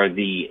 or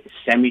the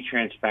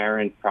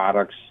semi-transparent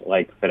products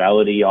like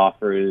Fidelity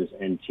offers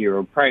and T.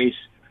 Rowe Price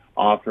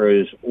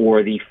offers,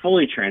 or the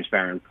fully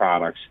transparent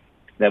products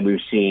that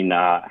we've seen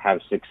have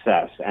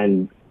success.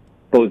 And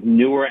both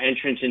newer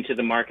entrants into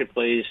the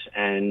marketplace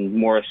and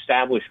more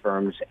established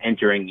firms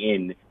entering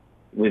in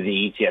with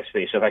the ETF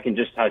space. So if I can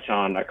just touch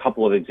on a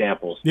couple of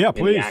examples in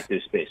the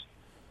active space.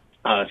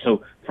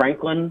 So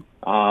Franklin,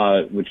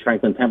 which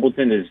Franklin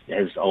Templeton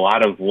has a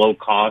lot of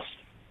low-cost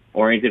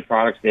oriented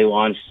products. They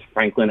launched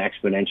Franklin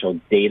Exponential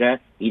Data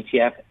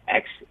ETF,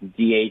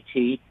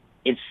 XDAT.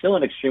 It's still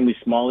an extremely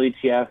small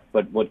ETF,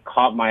 but what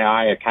caught my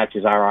eye, or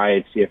catches our eye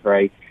at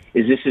CFRA,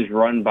 is this is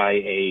run by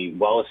a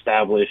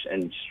well-established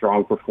and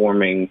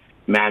strong-performing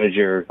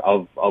manager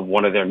of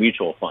one of their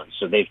mutual funds.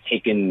 So they've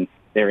taken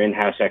their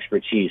in-house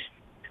expertise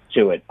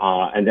to it.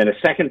 And then a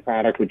second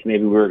product, which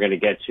maybe we were going to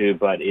get to,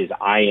 but is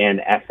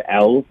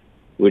INFL,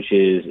 which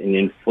is an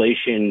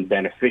inflation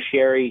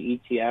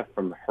beneficiary ETF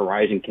from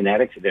Horizon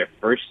Kinetics, their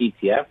first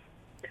ETF.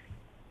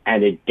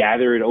 And it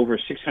gathered over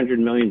 $600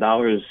 million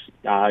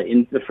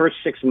in the first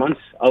 6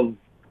 months of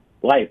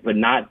life, but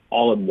not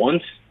all at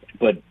once,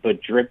 but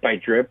drip by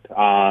drip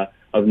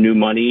of new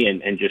money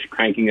and just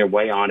cranking their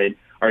way on it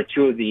are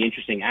two of the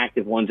interesting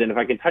active ones. And if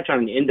I can touch on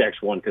an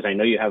index one, because I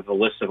know you have a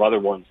list of other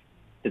ones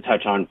to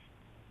touch on,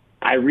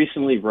 I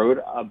recently wrote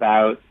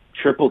about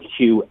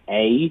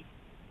QQA,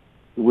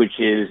 which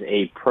is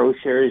a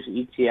ProShares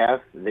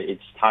ETF.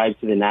 It's tied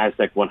to the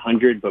NASDAQ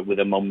 100, but with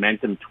a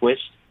momentum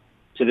twist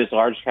to this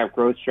large cap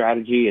growth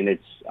strategy. And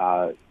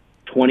it's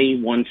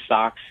 21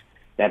 stocks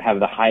that have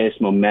the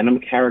highest momentum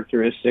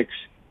characteristics.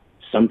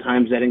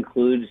 Sometimes that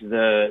includes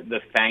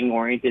the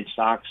FANG-oriented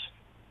stocks,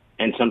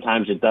 and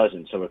sometimes it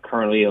doesn't. So it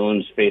currently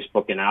owns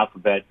Facebook and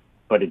Alphabet,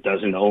 but it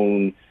doesn't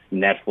own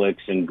Netflix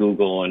and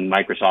Google and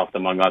Microsoft,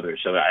 among others.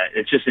 So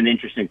it's just an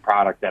interesting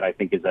product that I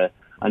think is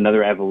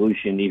another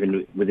evolution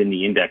even within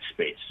the index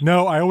space.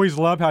 No, I always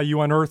love how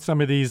you unearth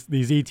some of these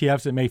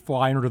ETFs that may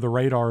fly under the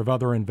radar of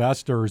other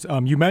investors.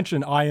 You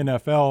mentioned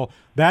INFL.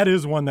 That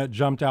is one that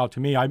jumped out to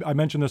me. I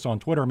mentioned this on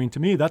Twitter. I mean, to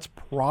me, that's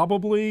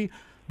probably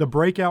the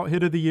breakout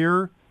hit of the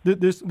year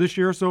this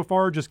year so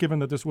far, just given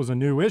that this was a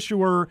new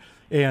issuer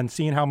and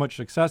seeing how much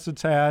success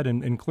it's had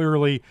and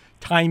clearly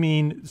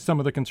timing some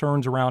of the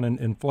concerns around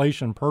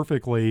inflation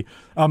perfectly.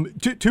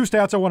 Two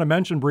stats I want to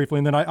mention briefly,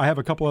 and then I have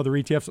a couple other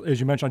ETFs, as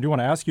you mentioned, I do want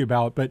to ask you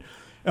about. But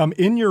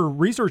in your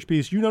research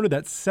piece, you noted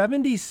that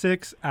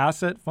 76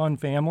 asset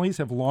fund families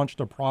have launched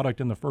a product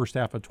in the first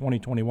half of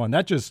 2021.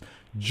 That just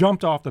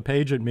jumped off the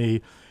page at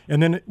me.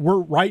 And then we're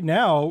right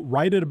now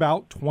right at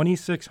about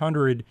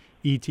 2,600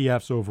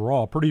 ETFs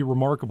overall. Pretty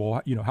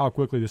remarkable, how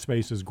quickly the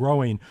space is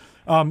growing.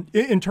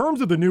 In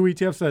terms of the new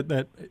ETFs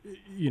that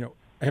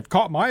have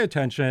caught my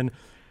attention,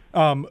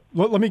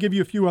 let me give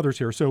you a few others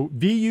here. So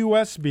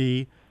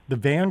VUSB, the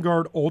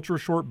Vanguard Ultra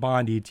Short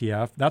Bond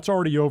ETF, that's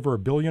already over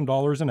 $1 billion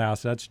in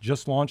assets,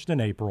 just launched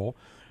in April.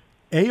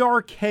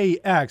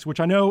 ARKX, which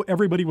I know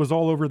everybody was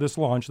all over this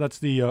launch. That's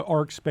the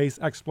ARK Space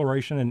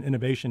Exploration and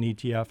Innovation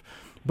ETF.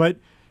 But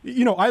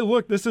I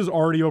look, this is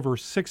already over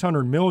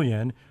 600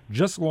 million,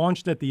 just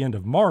launched at the end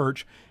of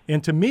March.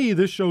 And to me,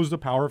 this shows the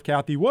power of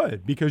Cathie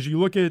Wood, because you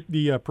look at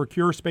the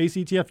Procure Space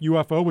ETF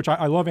UFO, which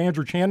I love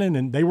Andrew Chanin,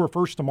 and they were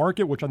first to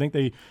market, which I think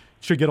they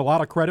should get a lot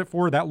of credit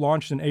for. That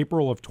launched in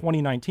April of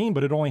 2019,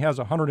 but it only has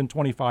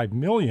 125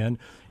 million.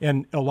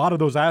 And a lot of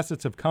those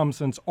assets have come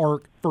since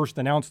ARK first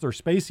announced their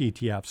space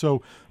ETF.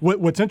 So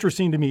what's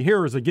interesting to me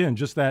here is, again,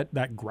 just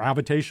that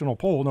gravitational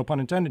pull, no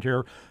pun intended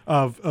here,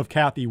 of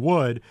Cathie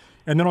Wood.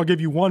 And then I'll give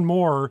you one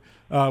more,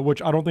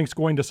 which I don't think is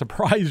going to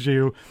surprise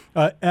you,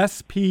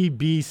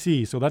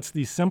 SPBC. So that's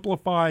the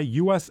Simplify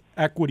U.S.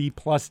 Equity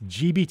Plus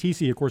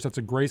GBTC. Of course, that's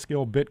a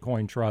Grayscale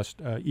Bitcoin Trust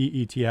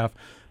ETF.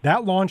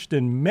 That launched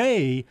in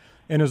May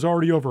and is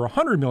already over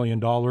 $100 million,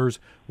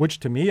 which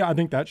to me, I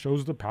think that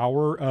shows the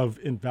power of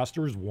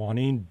investors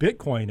wanting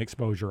Bitcoin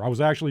exposure. I was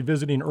actually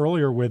visiting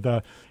earlier with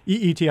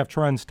ETF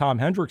Trends' Tom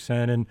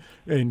Hendrickson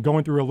and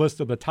going through a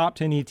list of the top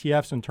 10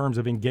 ETFs in terms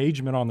of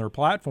engagement on their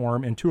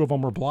platform, and two of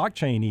them were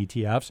blockchain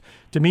ETFs.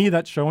 To me,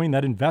 that's showing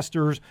that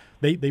investors,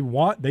 they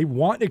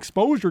want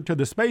exposure to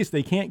the space.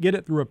 They can't get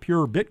it through a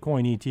pure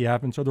Bitcoin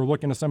ETF, and so they're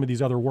looking at some of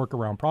these other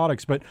workaround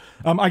products. But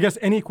I guess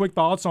any quick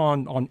thoughts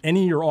on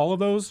any or all of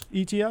those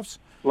ETFs?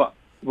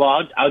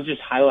 Well, I'll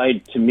just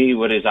highlight, to me,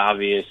 what is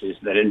obvious is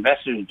that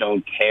investors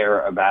don't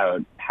care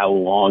about how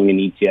long an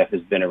ETF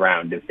has been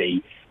around. If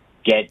they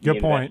get the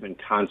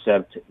investment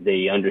concept,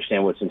 they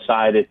understand what's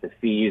inside it, the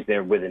fees,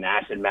 they're with an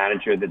asset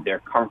manager that they're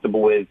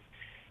comfortable with.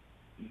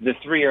 The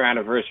 3-year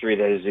anniversary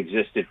that has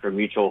existed for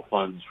mutual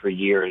funds for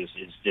years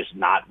is just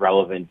not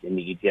relevant in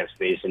the ETF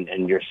space,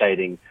 and you're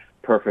citing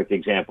perfect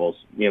examples.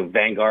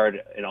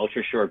 Vanguard, an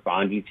ultra short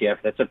bond ETF,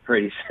 that's a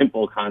pretty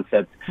simple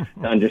concept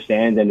to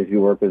understand. And if you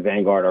work with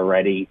Vanguard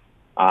already,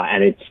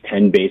 and it's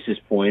 10 basis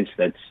points,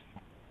 that's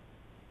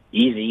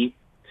easy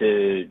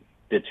to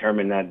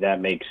determine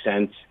that makes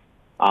sense.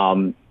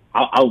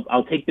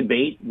 I'll take the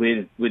bait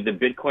with the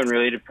Bitcoin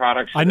related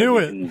products. So I knew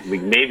it. We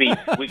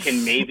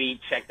can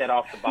maybe check that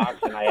off the box.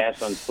 And I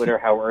asked on Twitter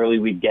how early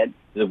we'd get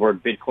the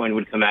word Bitcoin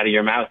would come out of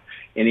your mouth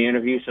in the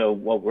interview. So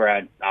we're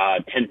at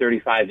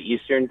 10:35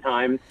 Eastern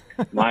time,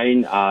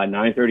 mine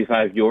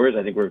 9:35 yours.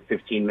 I think we're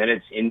 15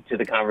 minutes into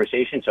the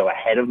conversation, so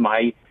ahead of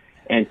my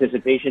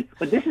anticipation.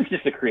 But this is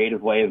just a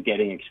creative way of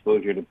getting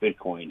exposure to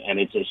Bitcoin, and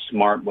it's a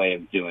smart way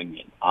of doing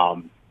it.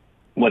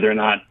 Whether or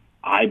not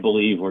I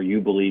believe or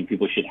you believe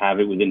people should have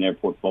it within their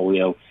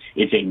portfolio,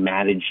 it's a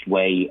managed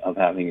way of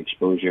having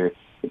exposure.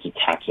 It's a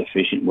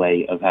tax-efficient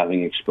way of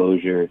having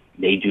exposure.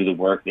 They do the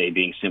work. They,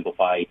 being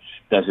Simplify,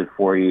 does it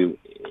for you.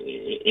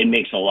 It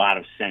makes a lot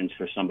of sense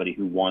for somebody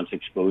who wants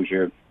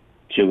exposure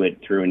to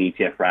it through an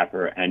ETF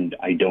wrapper. And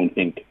I don't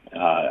think,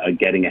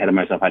 getting ahead of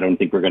myself, I don't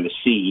think we're going to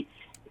see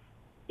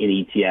an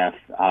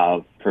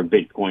ETF for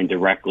Bitcoin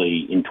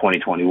directly in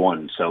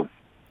 2021. So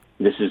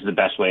this is the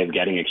best way of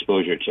getting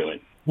exposure to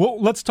it.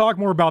 Well, let's talk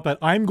more about that.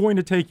 I'm going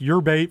to take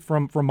your bait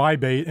from my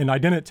bait, and I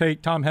didn't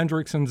take Tom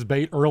Hendrickson's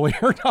bait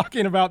earlier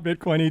talking about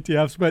Bitcoin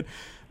ETFs. But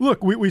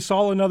look, we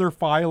saw another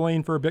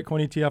filing for a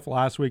Bitcoin ETF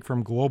last week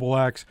from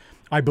GlobalX.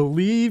 I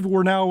believe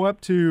we're now up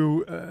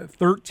to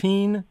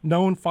 13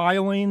 known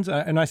filings.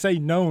 And I say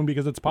known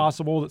because it's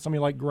possible that somebody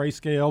like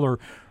Grayscale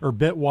or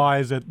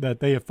Bitwise, that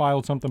they have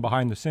filed something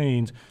behind the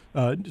scenes.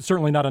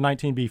 Certainly not a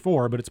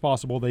 19B4, but it's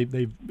possible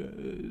they've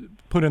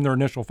put in their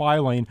initial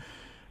filing.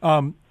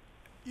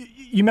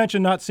 You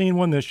mentioned not seeing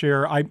one this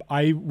year.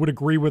 I would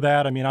agree with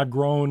that. I mean, I've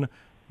grown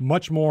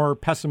much more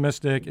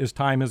pessimistic as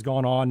time has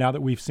gone on now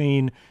that we've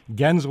seen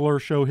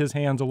Gensler show his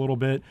hands a little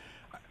bit.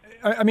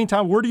 I mean,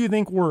 Tom, where do you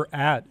think we're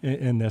at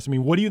in this? I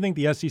mean, what do you think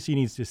the SEC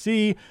needs to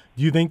see?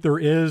 Do you think there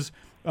is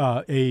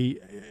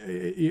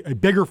a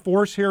bigger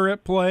force here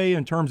at play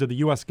in terms of the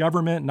U.S.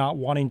 government not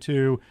wanting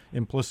to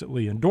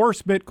implicitly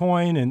endorse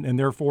Bitcoin and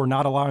therefore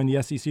not allowing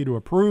the SEC to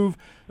approve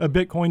a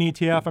Bitcoin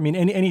ETF? I mean,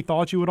 any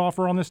thoughts you would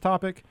offer on this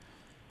topic?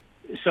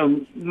 So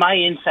my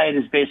insight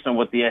is based on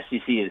what the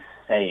SEC is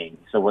saying.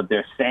 So what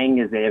they're saying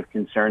is they have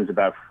concerns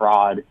about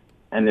fraud,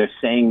 and they're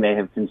saying they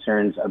have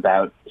concerns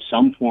about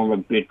some form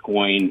of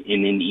Bitcoin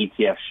in an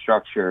ETF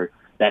structure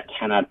that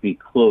cannot be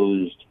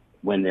closed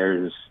when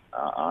there's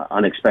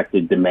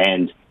unexpected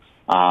demand,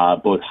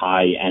 both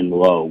high and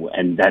low.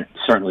 And that's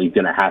certainly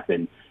going to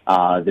happen.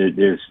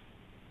 There's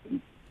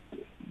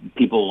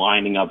people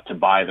lining up to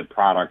buy the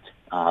product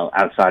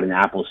outside an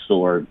Apple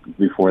store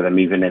before them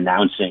even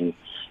announcing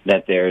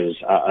that there's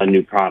a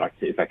new product,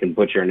 if I can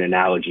butcher an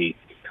analogy.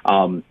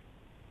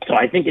 So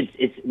I think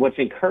it's what's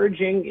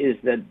encouraging is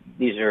that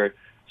these are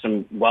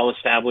some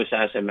well-established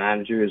asset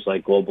managers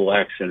like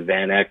GlobalX and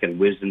VanEck and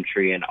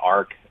WisdomTree and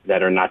ARK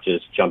that are not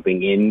just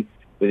jumping in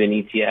with an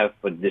ETF,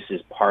 but this is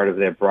part of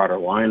their broader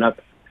lineup.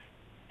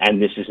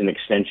 And this is an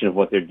extension of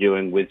what they're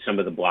doing with some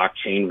of the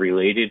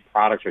blockchain-related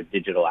products or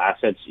digital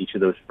assets. Each of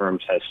those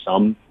firms has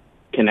some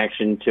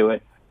connection to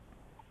it.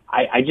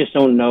 I just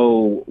don't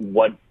know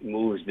what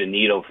moves the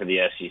needle for the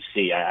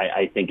SEC.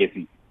 I think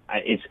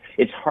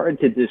it's hard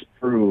to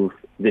disprove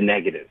the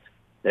negative,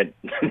 that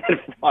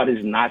fraud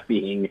is not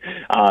being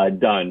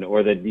done,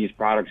 or that these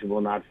products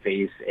will not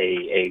face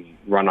a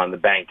run on the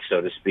bank,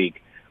 so to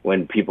speak,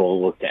 when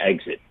people look to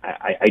exit.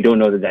 I don't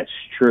know that that's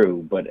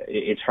true, but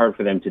it's hard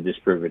for them to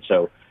disprove it.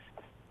 So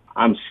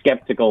I'm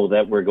skeptical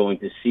that we're going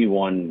to see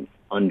one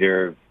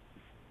under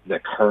the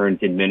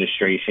current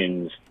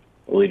administration's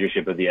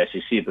leadership of the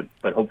SEC,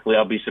 but hopefully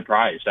I'll be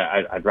surprised.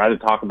 I'd rather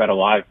talk about a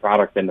live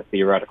product than a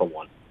theoretical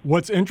one.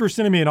 What's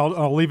interesting to me, and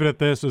I'll leave it at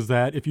this, is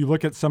that if you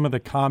look at some of the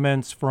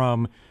comments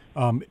from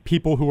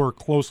people who are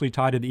closely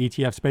tied to the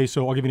ETF space,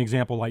 so I'll give you an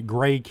example, like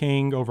Gray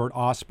King over at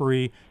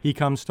Osprey, he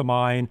comes to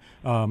mind.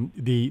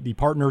 The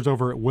partners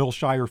over at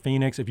Wilshire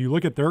Phoenix, if you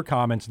look at their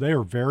comments, they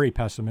are very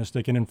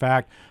pessimistic. And in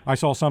fact, I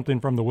saw something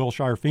from the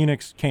Wilshire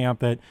Phoenix camp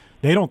that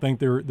they don't think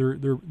there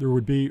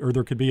would be, or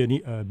there could be a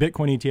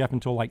Bitcoin ETF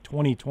until like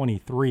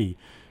 2023.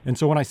 And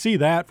so when I see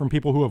that from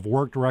people who have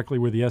worked directly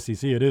with the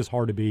SEC, it is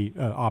hard to be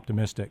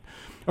optimistic.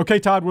 Okay,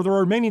 Todd, with our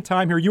remaining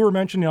time here, you were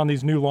mentioning on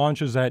these new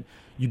launches that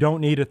you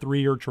don't need a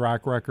 3-year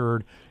track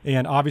record.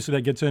 And obviously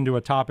that gets into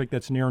a topic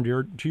that's near and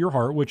dear to your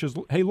heart, which is,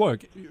 hey,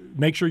 look,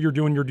 make sure you're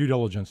doing your due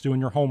diligence, doing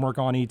your homework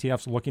on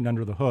ETFs, looking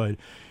under the hood.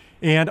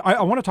 And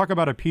I want to talk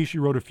about a piece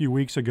you wrote a few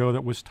weeks ago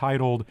that was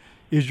titled,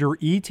 "Is Your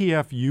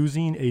ETF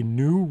Using a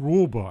New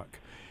Rulebook?"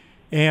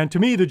 And to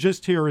me, the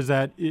gist here is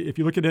that if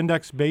you look at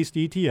index-based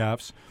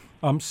ETFs,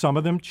 some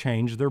of them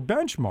change their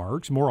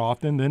benchmarks more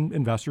often than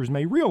investors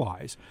may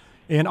realize.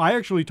 And I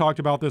actually talked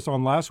about this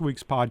on last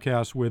week's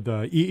podcast with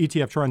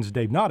ETF Trends'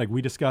 Dave Nottig.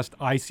 We discussed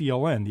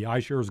ICLN, the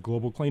iShares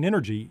Global Clean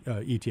Energy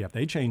ETF.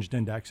 They changed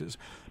indexes.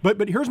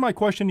 But here's my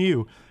question to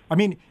you. I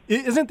mean,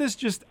 isn't this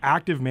just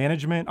active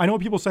management? I know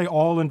people say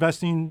all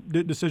investing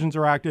decisions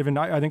are active, and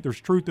I think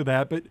there's truth to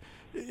that. But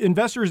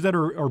investors that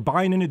are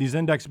buying into these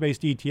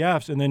index-based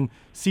ETFs and then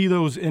see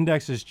those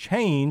indexes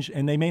change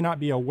and they may not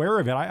be aware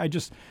of it, I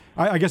guess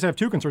I have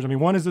two concerns. I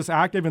mean, one, is this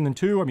active? And then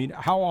two, I mean,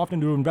 how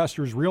often do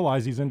investors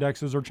realize these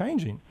indexes are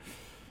changing?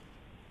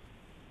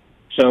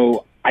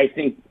 So I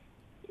think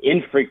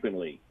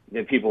infrequently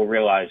that people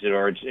realize it,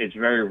 or it's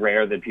very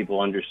rare that people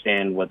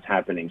understand what's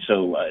happening.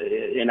 So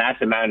an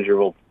asset manager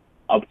will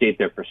update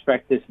their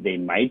prospectus. They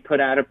might put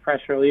out a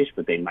press release,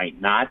 but they might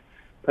not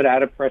put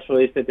out a press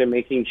release that they're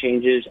making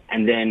changes,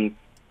 and then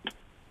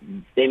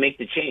they make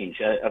the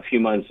change a few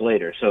months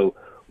later. So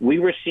we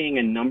were seeing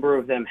a number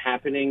of them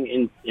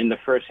happening in the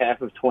first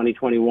half of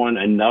 2021,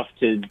 enough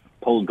to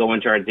go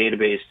into our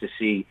database to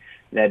see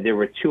that there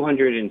were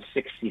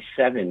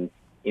 267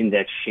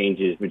 index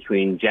changes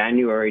between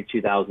January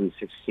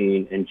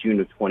 2016 and June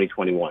of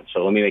 2021.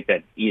 So let me make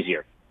that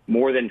easier.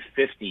 More than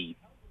 50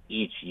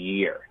 each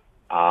year.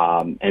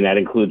 And that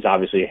includes,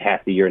 obviously,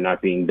 half the year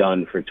not being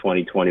done for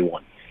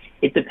 2021.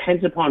 It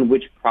depends upon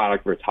which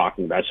product we're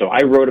talking about. So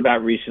I wrote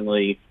about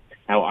recently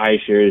how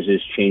iShares is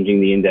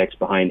changing the index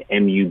behind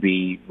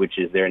MUB, which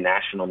is their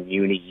National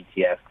Muni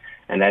ETF,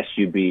 and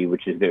SUB,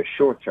 which is their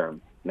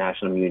short-term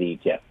National Muni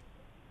ETF.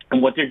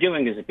 And what they're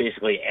doing is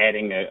basically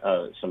adding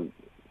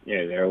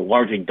they're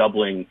largely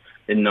doubling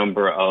the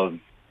number of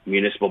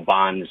municipal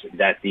bonds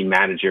that the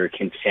manager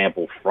can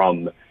sample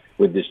from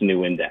with this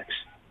new index.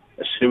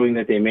 Assuming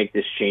that they make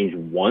this change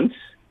once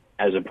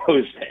as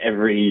opposed to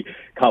every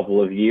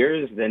couple of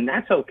years, then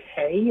that's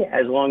okay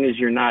as long as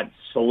you're not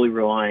solely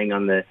relying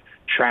on the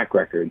track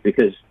record,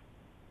 because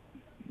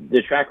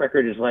the track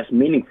record is less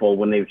meaningful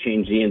when they've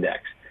changed the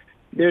index.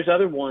 There's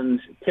other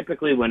ones,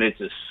 typically when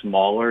it's a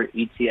smaller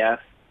ETF,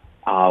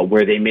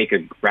 where they make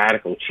a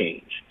radical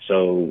change.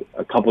 So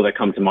a couple that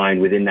come to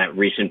mind within that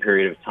recent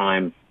period of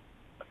time,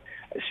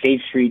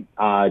 State Street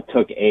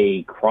took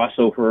a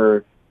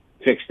crossover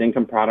fixed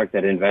income product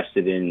that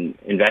invested in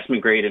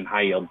investment grade and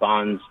high yield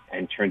bonds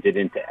and turned it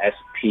into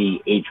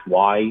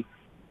SPHY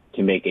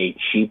to make a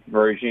cheap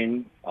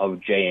version of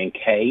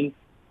JNK.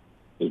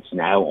 It's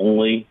now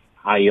only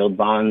high yield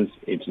bonds.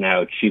 It's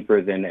now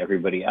cheaper than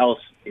everybody else.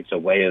 It's a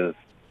way of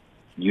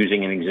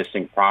using an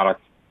existing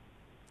product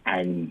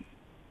and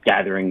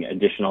gathering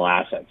additional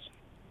assets.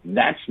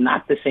 That's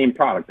not the same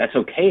product. That's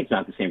okay. It's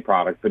not the same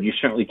product, but you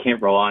certainly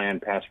can't rely on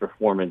past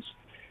performance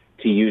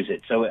to use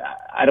it. So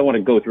I don't want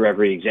to go through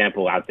every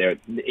example out there.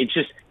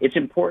 It's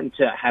important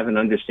to have an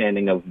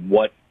understanding of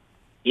what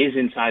is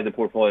inside the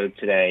portfolio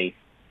today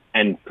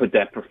and put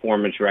that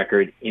performance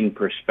record in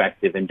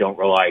perspective, and don't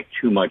rely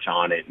too much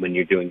on it when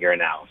you're doing your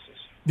analysis.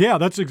 Yeah,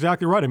 that's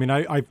exactly right. I mean,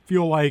 I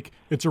feel like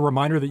it's a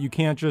reminder that you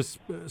can't just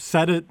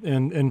set it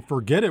and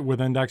forget it with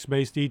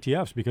index-based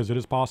ETFs, because it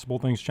is possible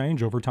things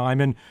change over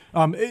time. And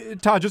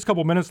Todd, just a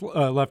couple minutes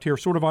left here,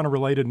 sort of on a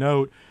related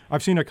note.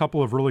 I've seen a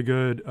couple of really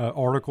good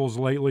articles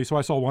lately. So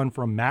I saw one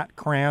from Matt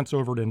Krantz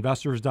over at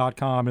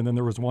investors.com, and then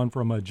there was one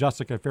from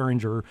Jessica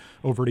Feringer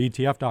over at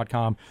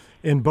ETF.com.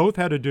 And both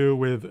had to do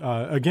with,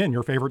 again,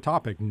 your favorite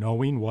topic,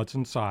 knowing what's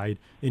inside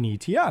an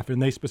ETF.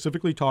 And they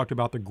specifically talked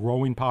about the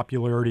growing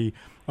popularity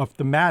of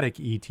thematic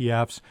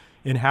ETFs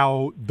and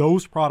how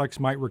those products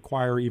might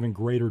require even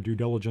greater due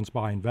diligence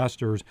by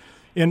investors.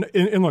 And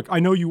look, I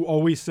know you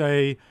always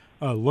say,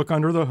 look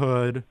under the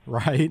hood,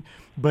 right?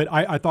 But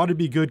I thought it'd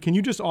be good. Can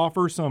you just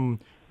offer some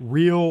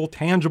real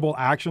tangible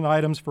action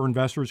items for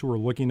investors who are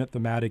looking at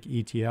thematic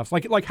ETFs?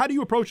 Like how do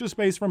you approach this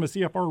space from a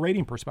CFR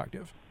rating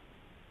perspective?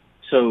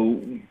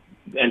 So,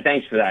 and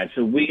thanks for that.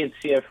 So we at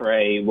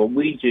CFRA, what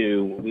we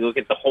do, we look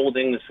at the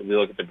holdings, we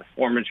look at the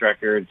performance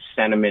record,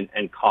 sentiment,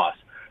 and cost.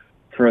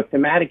 For a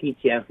thematic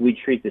ETF, we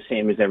treat the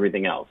same as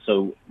everything else.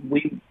 So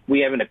we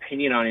have an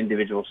opinion on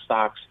individual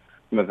stocks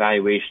from a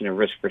valuation and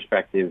risk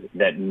perspective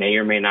that may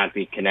or may not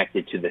be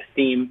connected to the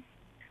theme.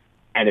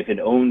 And if it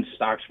owns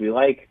stocks we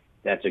like,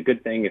 that's a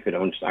good thing. If it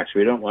owns stocks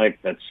we don't like,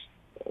 that's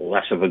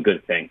less of a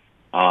good thing.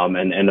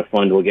 And the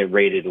fund will get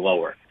rated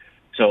lower.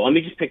 So let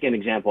me just pick an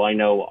example. I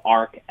know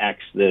ARC-X,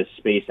 the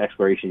space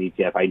exploration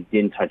ETF, I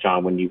didn't touch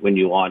on when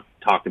you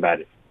talked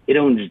about it. It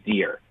owns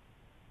Deere.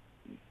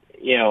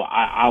 You know,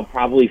 I'll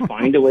probably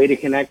find a way to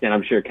connect, and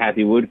I'm sure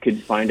Kathy Wood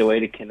could find a way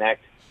to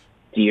connect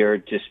Deere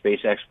to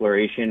space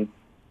exploration.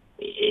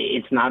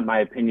 It's not my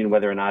opinion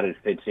whether or not it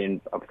fits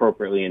in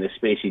appropriately in a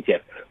space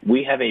ETF.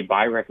 We have a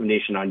buy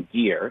recommendation on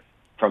Deere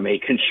from a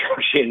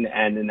construction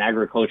and an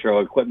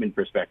agricultural equipment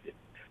perspective.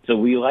 So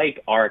we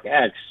like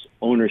ARC-X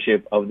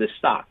ownership of the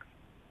stock.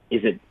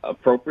 Is it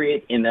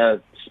appropriate in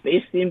a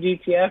space-themed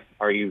ETF?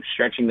 Are you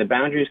stretching the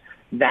boundaries?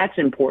 That's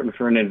important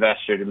for an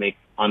investor to make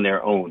on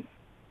their own.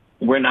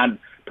 We're not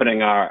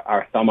putting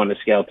our thumb on the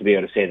scale to be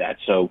able to say that.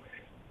 So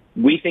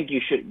we think you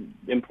should,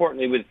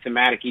 importantly with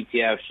thematic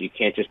ETFs, you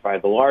can't just buy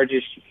the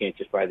largest, you can't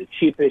just buy the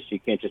cheapest, you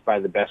can't just buy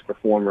the best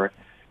performer.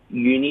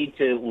 You need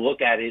to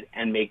look at it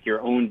and make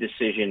your own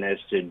decision as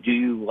to, do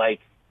you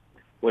like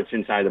what's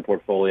inside the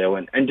portfolio,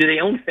 and do they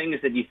own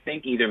things that you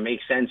think either make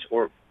sense,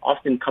 or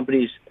often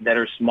companies that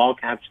are small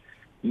caps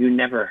you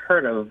never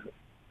heard of,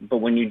 but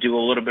when you do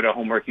a little bit of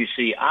homework, you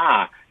see,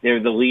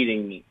 they're the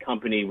leading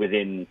company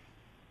within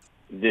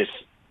this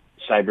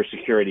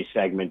cybersecurity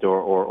segment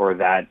or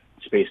that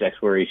space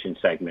exploration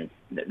segment.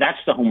 That's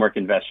the homework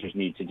investors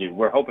need to do.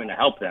 We're hoping to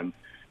help them,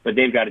 but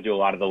they've got to do a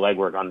lot of the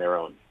legwork on their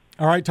own.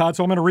 All right, Todd,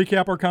 so I'm going to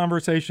recap our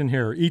conversation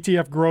here.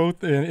 ETF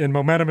growth and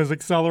momentum is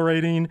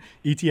accelerating.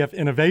 ETF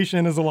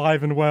innovation is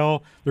alive and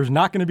well. There's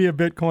not going to be a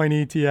Bitcoin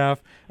ETF.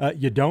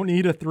 You don't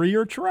need a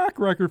 3-year track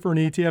record for an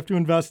ETF to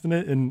invest in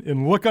it,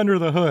 and look under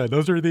the hood.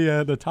 Those are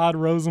the Todd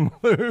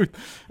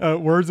Rosenbluth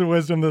words of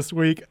wisdom this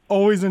week.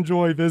 Always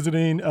enjoy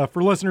visiting.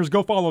 For listeners,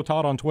 go follow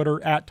Todd on Twitter,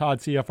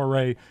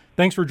 @ToddCFRA.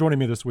 Thanks for joining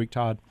me this week,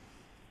 Todd.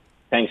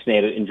 Thanks,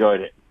 Nate.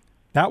 Enjoyed it.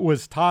 That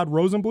was Todd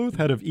Rosenbluth,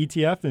 head of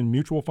ETF and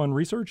mutual fund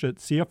research at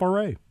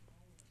CFRA.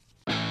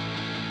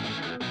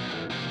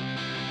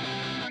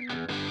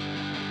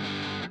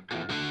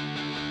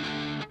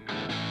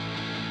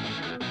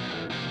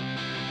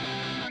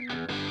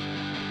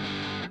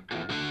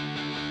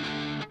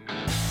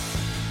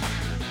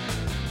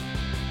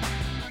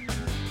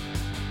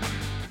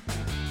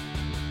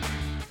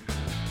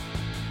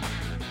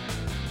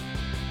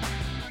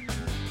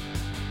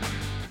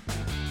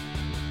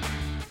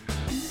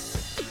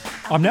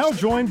 I'm now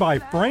joined by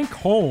Frank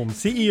Holmes,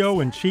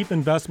 CEO and Chief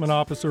Investment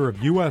Officer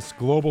of U.S.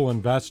 Global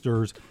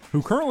Investors,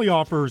 who currently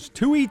offers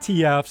 2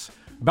 ETFs,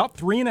 about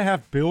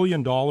 $3.5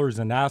 billion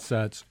in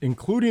assets,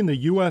 including the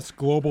U.S.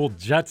 Global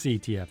JETS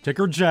ETF.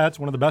 Ticker JETS,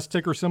 one of the best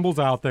ticker symbols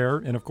out there,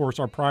 and of course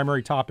our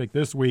primary topic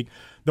this week.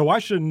 Though I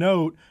should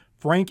note,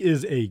 Frank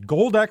is a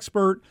gold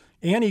expert,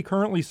 and he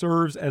currently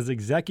serves as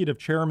executive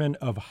chairman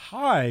of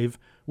Hive,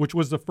 which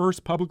was the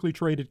first publicly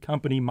traded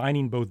company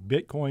mining both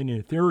Bitcoin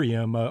and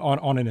Ethereum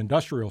on an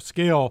industrial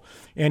scale.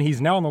 And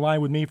he's now on the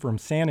line with me from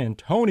San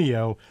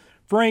Antonio.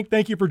 Frank,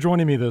 thank you for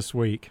joining me this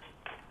week.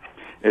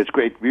 It's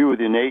great to be with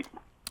you, Nate.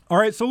 All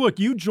right, so look,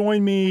 you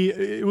joined me,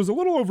 it was a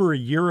little over a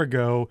year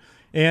ago,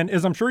 and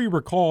as I'm sure you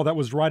recall, that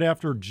was right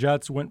after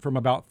JETS went from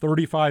about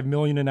 $35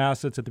 million in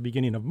assets at the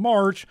beginning of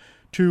March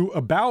to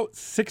about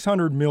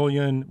 $600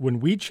 million when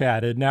we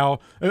chatted. Now,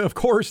 of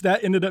course,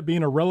 that ended up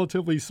being a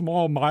relatively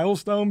small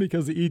milestone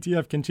because the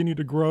ETF continued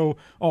to grow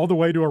all the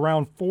way to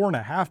around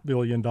 $4.5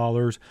 billion.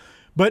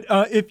 But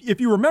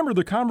if you remember,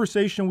 the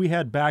conversation we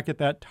had back at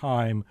that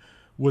time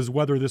was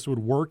whether this would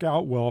work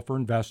out well for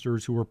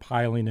investors who were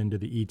piling into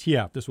the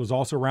ETF. This was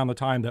also around the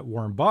time that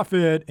Warren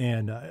Buffett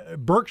and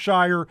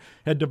Berkshire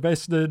had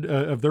divested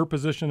of their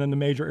position in the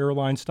major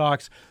airline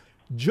stocks.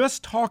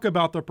 Just talk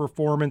about the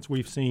performance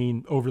we've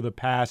seen over the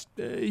past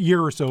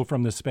year or so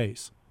from this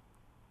space.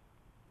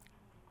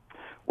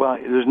 Well,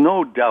 there's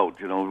no doubt,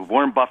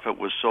 Warren Buffett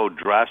was so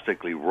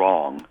drastically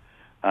wrong,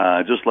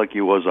 just like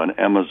he was on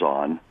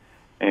Amazon.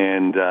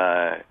 And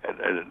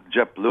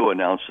JetBlue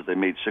announced that they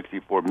made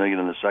 $64 million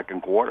in the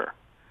second quarter.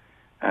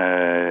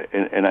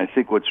 And I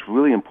think what's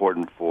really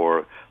important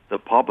for the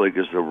public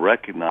is to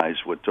recognize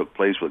what took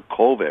place with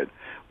COVID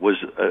was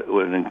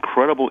an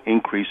incredible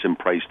increase in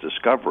price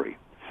discovery.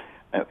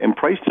 And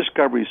price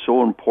discovery is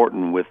so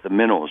important with the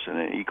minnows in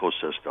an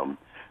ecosystem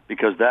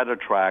because that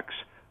attracts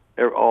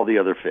all the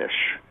other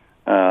fish,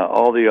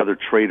 all the other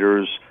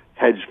traders,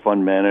 hedge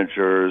fund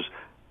managers,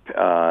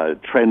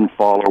 trend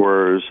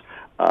followers,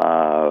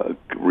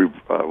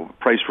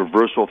 price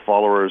reversal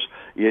followers.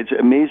 It's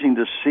amazing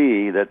to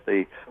see that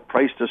the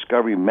price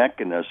discovery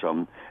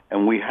mechanism,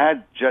 and we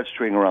had JETS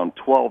trading around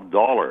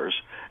 $12,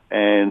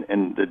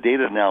 and the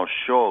data now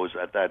shows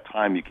at that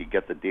time you could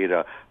get the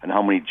data on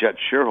how many JETS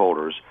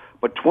shareholders,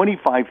 but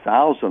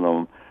 25,000 of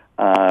them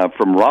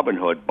from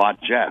Robinhood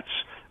bought JETS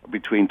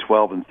between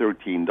 $12 and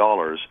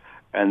 $13,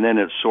 and then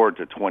it soared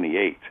to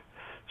 28.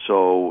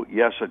 So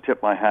yes, I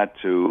tip my hat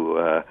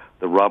to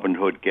the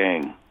Robinhood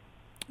gang.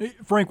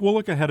 Frank, we'll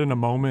look ahead in a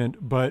moment,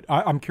 but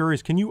I'm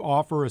curious, can you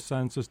offer a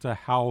sense as to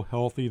how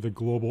healthy the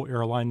global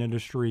airline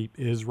industry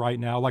is right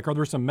now? Like, are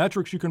there some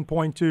metrics you can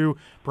point to,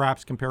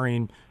 perhaps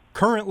comparing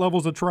current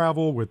levels of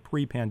travel with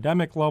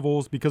pre-pandemic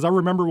levels? Because I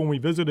remember when we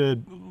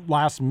visited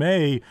last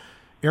May,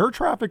 air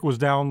traffic was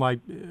down like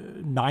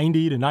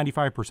 90 to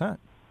 95%.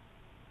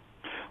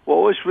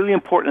 Well, it's really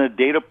important, a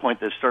data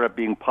point that started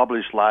being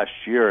published last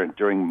year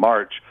during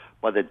March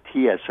by the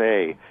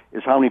TSA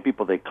is how many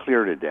people they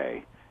cleared a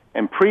day.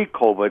 And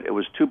pre-COVID, it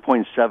was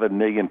 2.7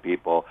 million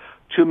people.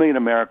 2 million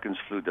Americans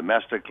flew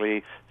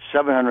domestically.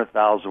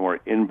 700,000 were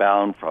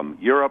inbound from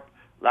Europe,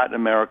 Latin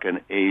America,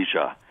 and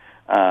Asia.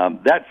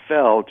 That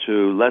fell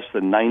to less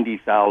than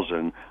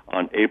 90,000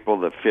 on April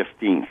the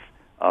 15th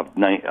of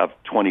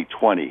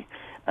 2020.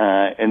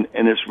 And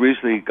it's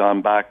recently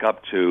gone back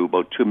up to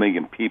about 2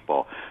 million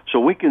people. So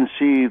we can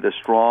see the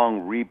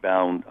strong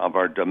rebound of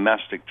our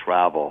domestic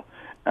travel.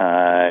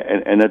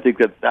 And I think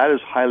that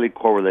is highly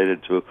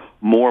correlated to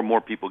more and more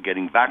people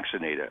getting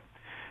vaccinated.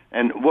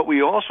 And what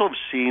we also have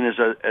seen is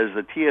as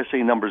the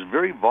TSA number is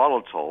very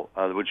volatile,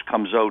 which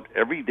comes out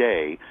every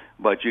day,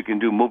 but you can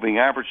do moving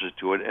averages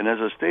to it. And as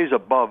it stays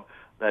above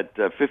that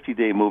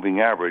 50-day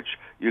moving average,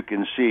 you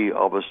can see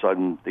all of a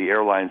sudden the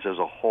airlines as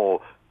a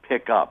whole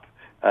pick up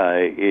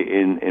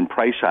in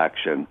price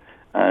action.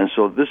 And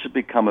so this has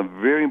become a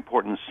very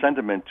important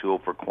sentiment tool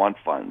for quant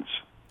funds.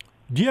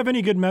 Do you have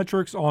any good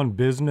metrics on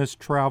business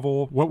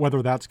travel,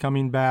 whether that's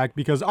coming back?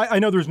 Because I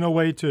know there's no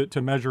way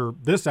to measure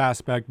this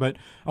aspect, but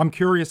I'm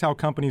curious how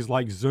companies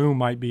like Zoom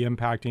might be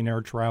impacting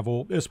air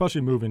travel, especially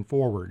moving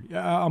forward.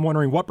 I'm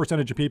wondering what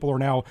percentage of people are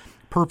now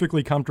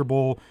perfectly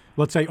comfortable,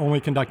 let's say,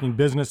 only conducting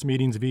business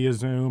meetings via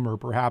Zoom or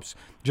perhaps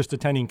just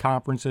attending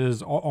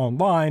conferences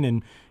online,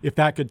 and if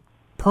that could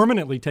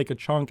permanently take a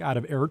chunk out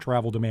of air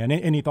travel demand.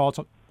 Any thoughts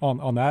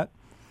on that?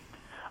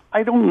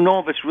 I don't know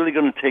if it's really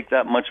going to take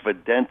that much of a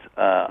dent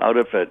out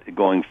of it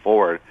going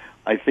forward.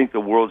 I think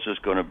the world's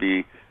just going to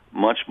be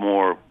much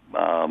more.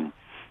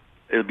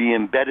 It'll be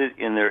embedded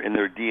in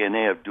their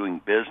DNA of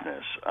doing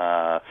business.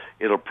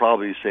 It'll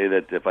probably say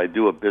that if I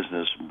do a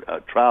business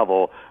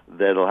travel,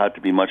 that'll have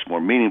to be much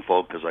more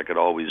meaningful because I could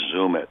always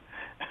Zoom it.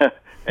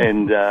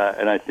 And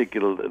I think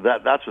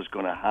that's what's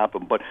going to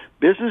happen. But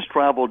business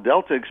travel,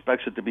 Delta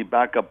expects it to be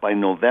back up by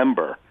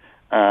November,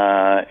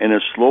 and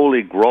it's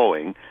slowly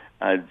growing.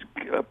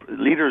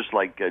 Leaders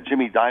like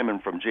Jimmy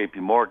Dimon from J.P.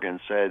 Morgan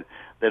said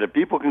that if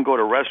people can go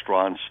to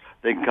restaurants,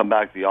 they can come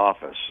back to the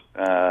office,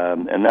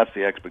 and that's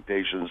the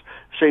expectations.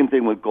 Same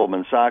thing with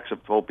Goldman Sachs.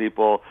 Have told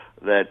people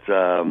that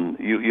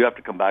you have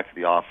to come back to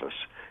the office,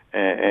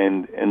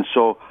 and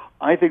so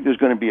I think there's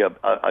going to be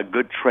a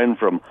good trend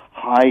from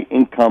high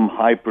income,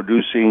 high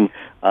producing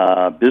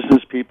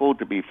business people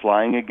to be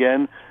flying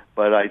again.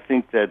 But I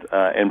think that,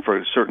 and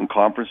for certain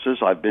conferences,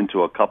 I've been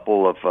to a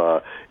couple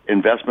of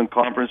investment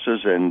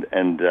conferences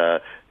and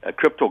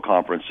crypto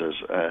conferences,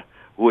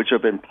 which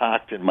have been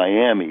packed in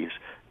Miami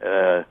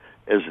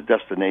as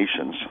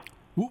destinations.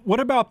 What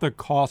about the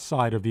cost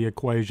side of the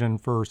equation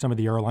for some of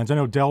the airlines? I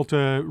know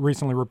Delta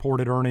recently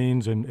reported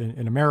earnings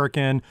and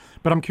American,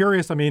 but I'm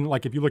curious, I mean,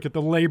 like if you look at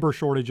the labor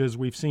shortages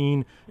we've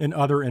seen in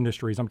other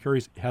industries, I'm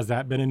curious, has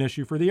that been an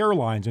issue for the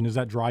airlines, and is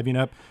that driving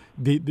up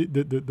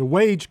the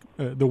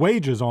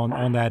wages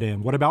on that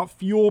end? What about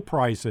fuel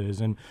prices,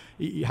 and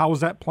how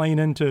is that playing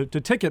into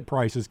ticket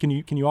prices? Can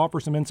you offer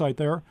some insight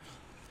there?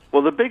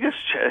 Well, the biggest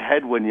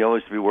headwind you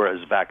always be aware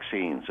is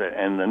vaccines,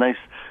 and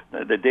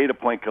the data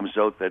point comes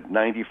out that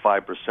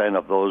 95%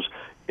 of those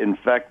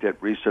infected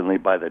recently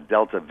by the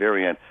Delta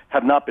variant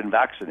have not been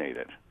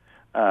vaccinated.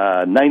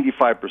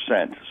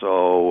 95%.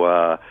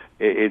 So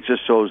it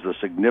just shows the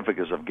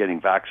significance of getting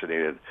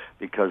vaccinated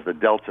because the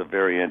Delta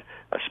variant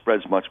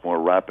spreads much more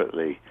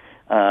rapidly.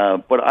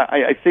 But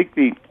I think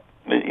in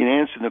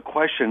answering the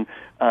question,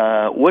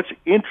 what's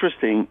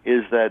interesting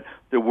is that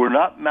there were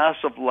not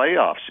massive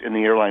layoffs in the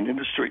airline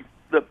industry.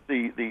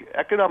 The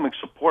economic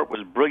support was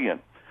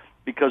brilliant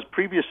because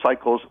previous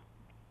cycles,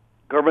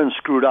 government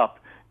screwed up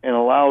and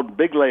allowed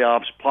big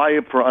layoffs, apply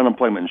for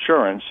unemployment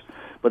insurance.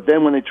 But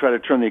then when they try to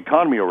turn the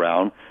economy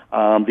around,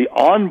 the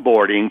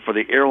onboarding for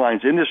the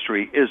airlines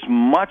industry is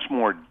much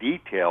more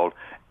detailed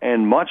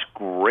and much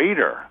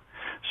greater.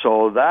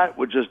 So that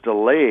would just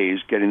delays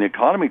getting the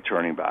economy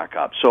turning back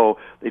up. So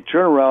they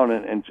turn around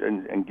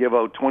and give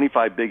out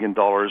 $25 billion,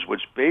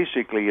 which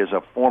basically is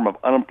a form of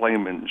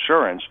unemployment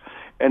insurance.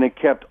 And it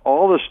kept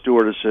all the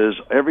stewardesses,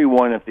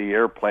 everyone at the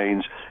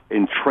airplanes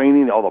in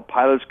training, all the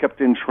pilots kept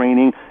in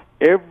training.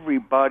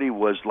 Everybody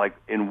was like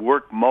in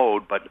work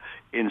mode, but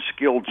in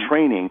skilled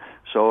training.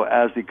 So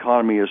as the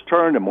economy has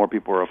turned and more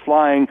people are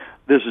flying,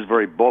 this is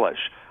very bullish.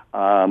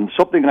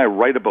 Something I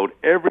write about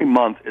every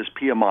month is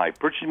PMI,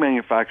 Purchasing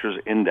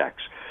Manufacturers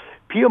Index.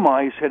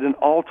 PMI has hit an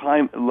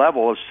all-time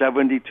level of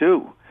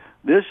 72.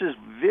 This is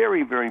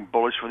very, very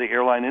bullish for the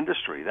airline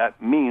industry.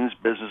 That means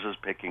business is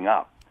picking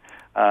up.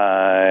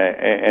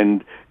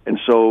 And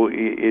so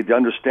you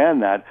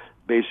understand that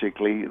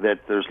basically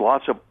that there's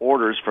lots of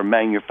orders for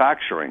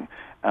manufacturing.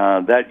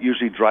 That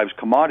usually drives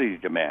commodity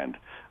demand.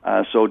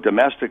 So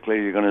domestically,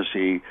 you're going to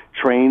see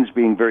trains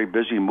being very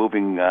busy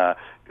moving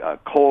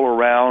coal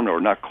around,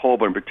 or not coal,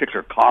 but in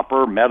particular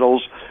copper,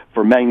 metals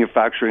for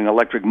manufacturing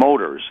electric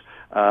motors.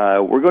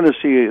 We're going to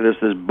see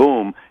this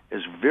boom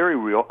is very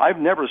real. I've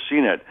never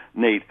seen it,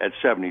 Nate, at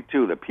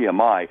 72, the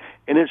PMI,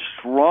 and it's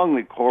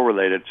strongly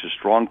correlated to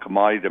strong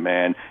commodity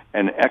demand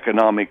and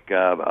economic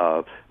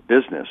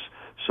business.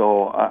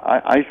 So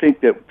I think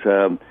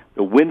that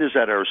the wind is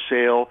at our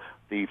sail.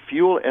 The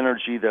fuel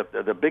energy,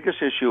 the biggest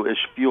issue is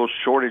fuel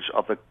shortage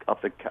of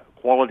the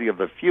quality of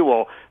the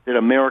fuel that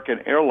American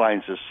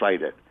Airlines has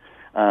cited.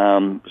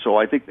 So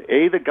I think,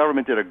 the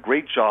government did a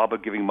great job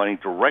of giving money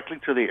directly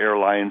to the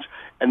airlines,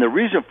 and the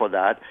reason for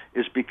that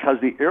is because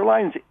the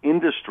airlines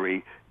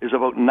industry is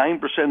about 9%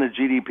 of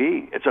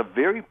GDP.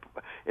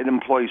 It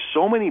employs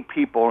so many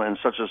people in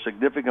such a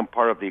significant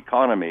part of the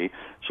economy,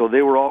 so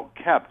they were all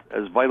kept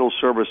as vital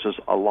services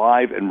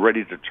alive and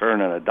ready to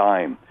turn on a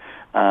dime.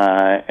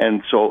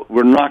 And so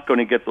we're not going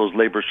to get those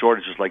labor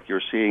shortages like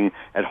you're seeing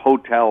at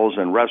hotels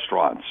and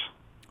restaurants.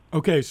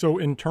 Okay, so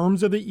in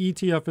terms of the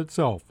ETF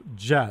itself,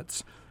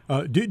 JETS,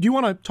 do you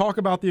want to talk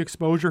about the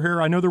exposure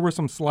here? I know there were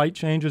some slight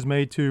changes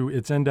made to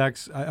its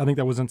index. I think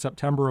that was in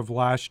September of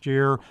last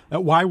year.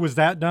 Why was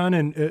that done?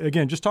 And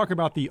again, just talk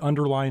about the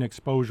underlying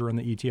exposure in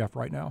the ETF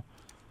right now.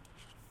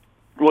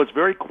 Well, it's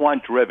very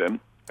quant-driven,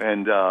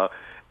 and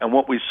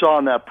what we saw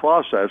in that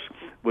process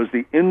was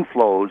the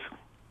inflows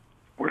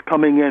were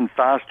coming in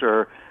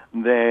faster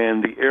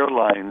than the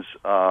airlines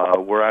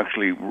were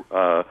actually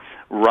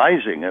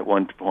rising at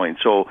one point.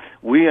 So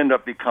we end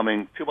up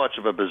becoming too much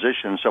of a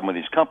position in some of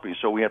these companies.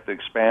 So we have to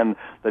expand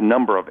the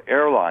number of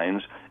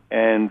airlines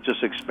and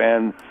just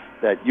expand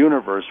that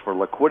universe for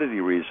liquidity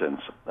reasons.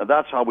 Now,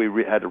 that's how we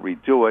had to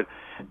redo it.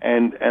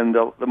 And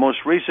the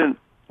most recent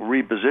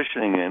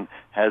repositioning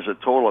has a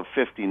total of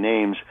 50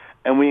 names.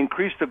 And we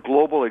increased the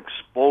global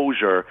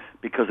exposure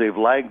because they've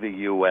lagged the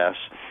U.S.,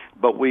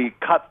 but we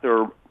cut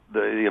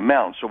the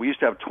amount. So we used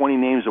to have 20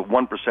 names at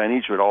 1%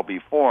 each would all be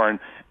foreign,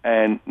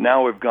 and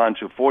now we've gone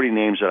to 40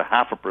 names at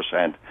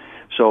 0.5%.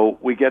 So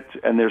we get,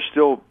 and they're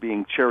still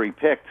being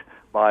cherry-picked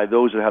by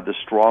those that have the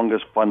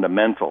strongest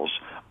fundamentals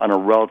on a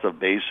relative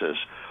basis.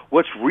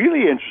 What's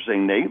really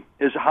interesting, Nate,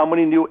 is how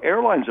many new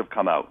airlines have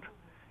come out.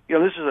 You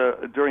know, this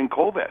is during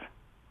COVID.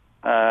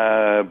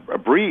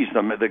 Breeze,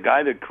 the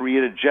guy that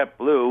created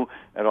JetBlue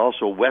and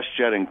also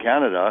WestJet in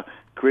Canada,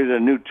 created a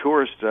new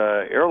tourist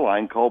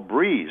airline called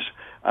Breeze.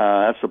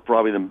 That's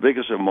probably the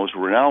biggest and most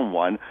renowned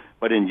one.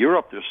 But in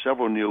Europe, there's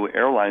several new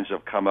airlines that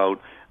have come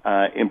out,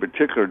 in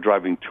particular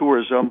driving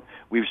tourism.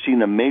 We've seen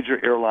the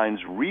major airlines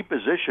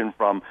reposition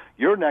from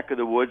your neck of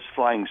the woods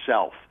flying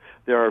south.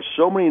 There are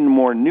so many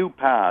more new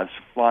paths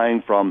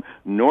flying from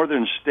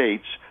northern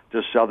states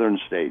to southern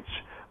states.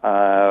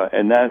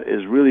 And that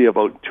is really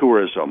about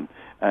tourism.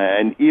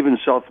 And even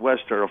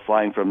Southwest are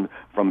flying from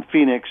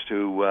Phoenix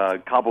to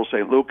Cabo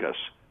St. Lucas.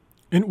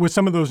 And with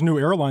some of those new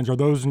airlines, are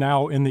those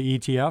now in the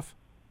ETF?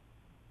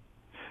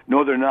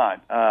 No, they're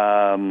not.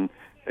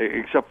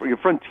 Except for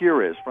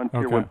Frontier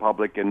went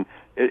public, and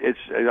it's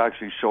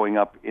actually showing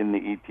up in the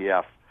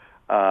ETF,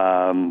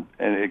 and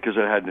because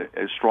it had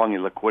a strong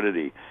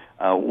liquidity.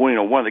 One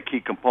of the key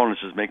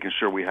components is making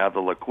sure we have the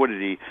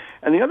liquidity,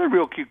 and the other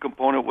real key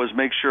component was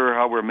make sure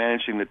how we're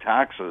managing the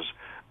taxes,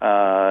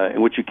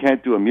 which you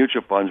can't do in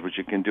mutual funds, which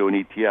you can do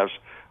in ETFs,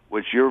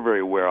 which you're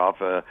very aware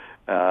of.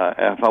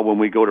 How when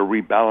we go to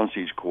rebalance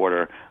each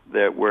quarter,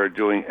 that we're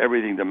doing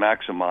everything to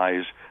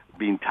maximize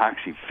being tax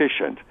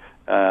efficient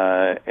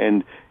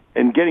and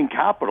getting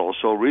capital.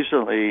 So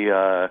recently,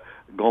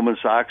 Goldman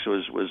Sachs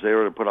was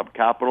there to put up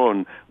capital,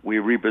 and we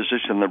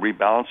repositioned the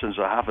rebalancing.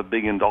 So $500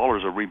 million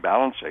of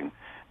rebalancing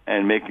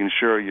and making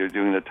sure you're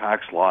doing the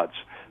tax lots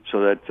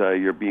so that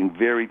you're being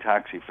very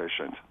tax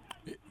efficient.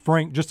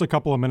 Frank, just a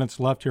couple of minutes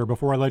left here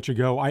before I let you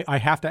go. I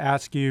have to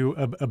ask you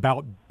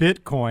about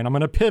Bitcoin. I'm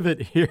going to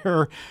pivot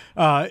here.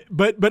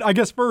 But I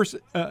guess first,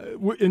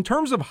 in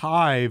terms of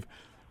Hive,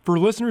 for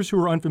listeners who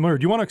are unfamiliar,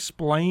 do you want to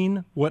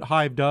explain what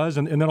Hive does?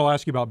 And then I'll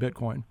ask you about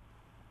Bitcoin.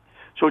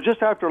 So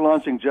just after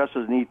launching just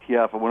as an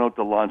ETF, I went out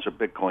to launch a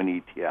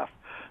Bitcoin ETF.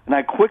 And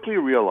I quickly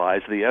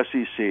realized the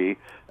SEC,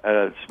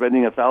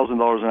 spending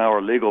 $1,000 an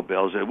hour legal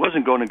bills, it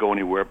wasn't going to go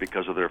anywhere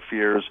because of their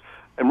fears,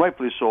 and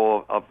rightfully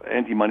so, of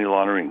anti-money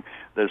laundering,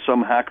 that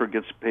some hacker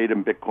gets paid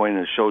in Bitcoin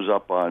and shows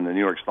up on the New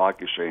York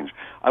Stock Exchange.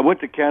 I went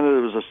to Canada,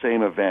 it was the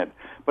same event.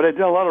 But I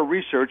did a lot of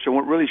research, and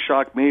what really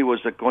shocked me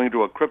was that going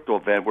to a crypto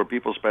event where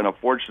people spend a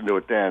fortune to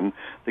attend,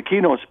 the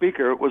keynote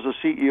speaker was the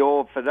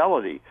CEO of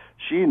Fidelity.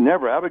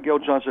 Abigail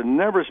Johnson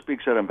never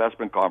speaks at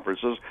investment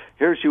conferences.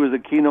 Here she was the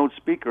keynote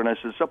speaker, and I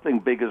said, something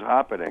big is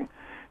happening.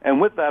 And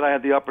with that, I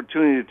had the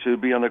opportunity to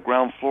be on the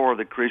ground floor of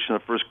the creation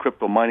of the first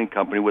crypto mining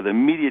company with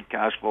immediate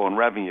cash flow and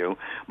revenue,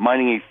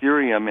 mining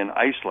Ethereum in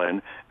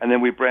Iceland. And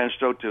then we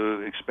branched out to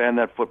expand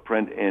that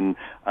footprint in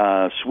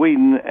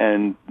Sweden,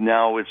 and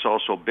now it's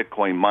also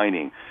Bitcoin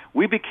mining.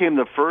 We became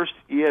the first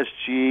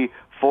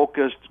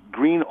ESG-focused,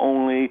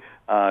 green-only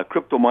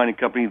crypto mining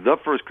company, the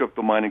first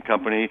crypto mining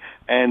company.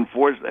 And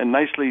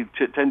nicely,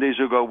 10 days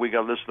ago, we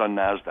got listed on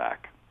NASDAQ.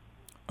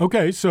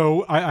 Okay,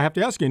 so I have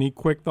to ask you, any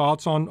quick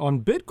thoughts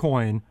on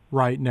Bitcoin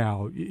right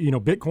now?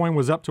 Bitcoin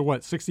was up to,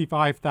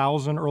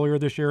 65,000 earlier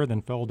this year,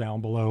 then fell down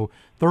below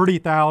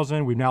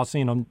 30,000. We've now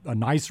seen a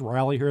nice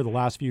rally here the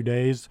last few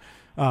days.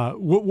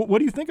 What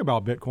do you think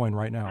about Bitcoin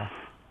right now?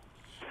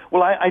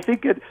 Well, I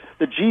think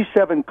the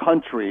G7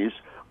 countries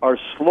are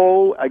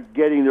slow at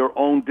getting their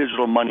own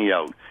digital money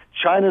out.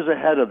 China's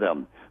ahead of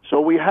them. So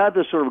we had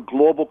this sort of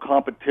global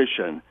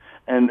competition.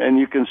 And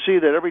you can see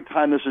that every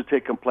time this has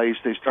taken place,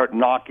 they start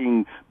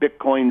knocking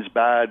Bitcoin's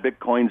bad,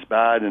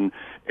 and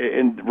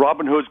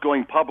Robinhood's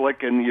going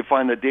public, and you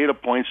find the data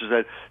points is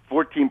that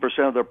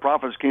 14% of their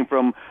profits came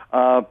from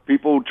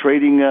people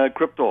trading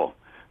crypto.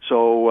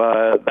 So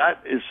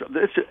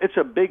it's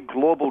a big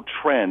global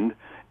trend,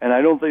 and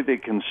I don't think they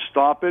can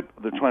stop it.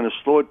 They're trying to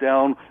slow it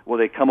down. Well,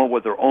 they come up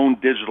with their own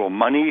digital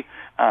money,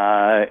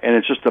 and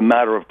it's just a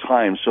matter of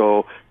time.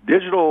 So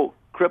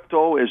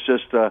crypto is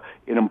just an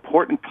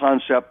important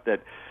concept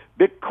that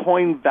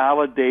Bitcoin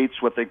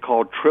validates what they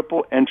call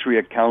triple entry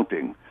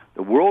accounting.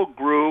 The world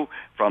grew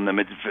from the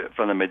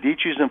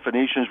Medicis and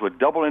Phoenicians with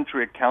double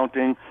entry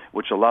accounting,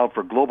 which allowed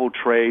for global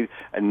trade,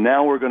 and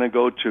now we're going to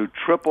go to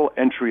triple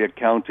entry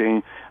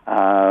accounting,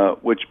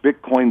 which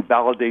Bitcoin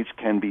validates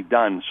can be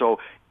done. So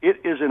it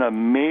is in a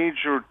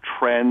major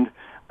trend.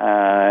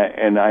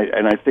 And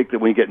I think that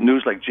when you get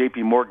news like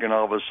J.P. Morgan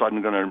all of a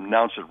sudden going to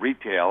announce at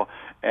retail,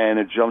 and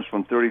it jumps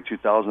from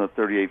 32,000 to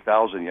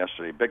 38,000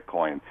 yesterday,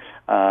 Bitcoin,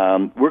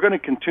 we're going to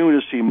continue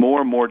to see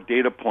more and more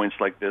data points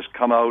like this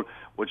come out,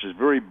 which is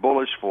very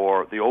bullish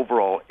for the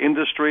overall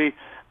industry.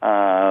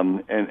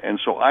 And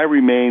so I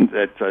remain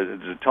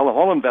to tell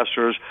all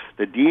investors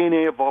the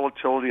DNA of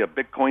volatility of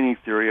Bitcoin,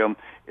 Ethereum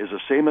is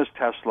the same as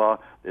Tesla.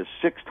 It's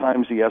 6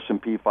 times the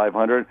S&P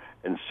 500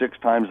 and 6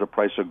 times the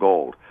price of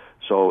gold.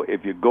 So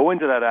if you go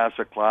into that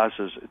asset class,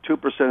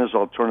 2% is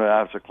alternative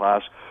asset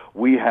class.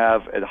 We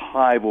have at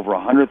Hive over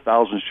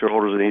 100,000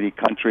 shareholders in 80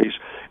 countries,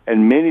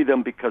 and many of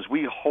them because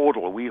we hold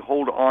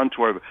on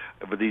to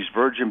these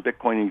virgin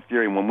Bitcoin and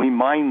Ethereum. When we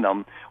mine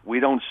them, we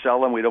don't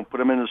sell them, we don't put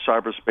them into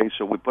cyberspace,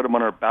 so we put them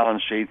on our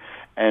balance sheet.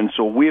 And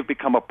so we have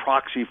become a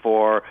proxy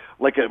for,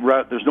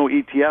 there's no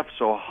ETF,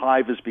 so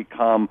Hive has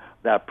become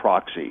that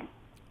proxy.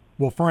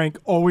 Well, Frank,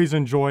 always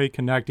enjoy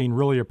connecting.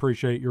 Really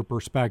appreciate your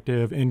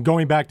perspective. And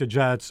going back to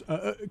Jets,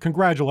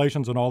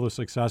 congratulations on all the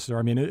success there.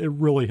 I mean, it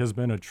really has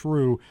been a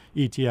true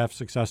ETF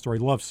success story.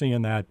 Love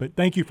seeing that. But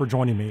thank you for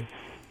joining me.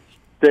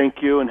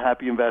 Thank you, and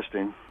happy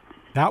investing.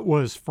 That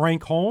was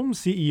Frank Holmes,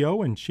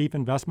 CEO and Chief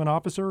Investment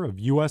Officer of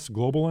U.S.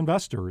 Global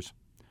Investors.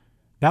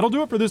 That'll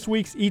do it for this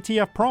week's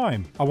ETF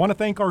Prime. I want to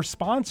thank our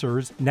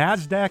sponsors,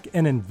 NASDAQ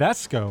and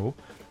Invesco.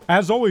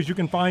 As always, you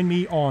can find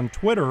me on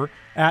Twitter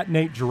at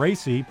Nate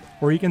Geraci,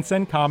 or you can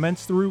send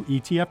comments through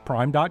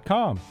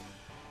etfprime.com.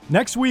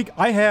 Next week,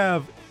 I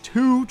have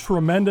two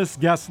tremendous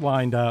guests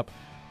lined up.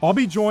 I'll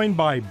be joined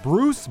by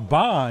Bruce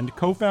Bond,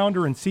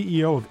 co-founder and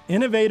CEO of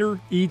Innovator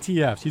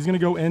ETFs. He's going to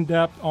go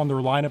in-depth on their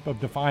lineup of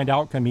defined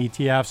outcome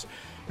ETFs.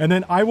 And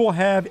then I will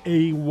have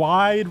a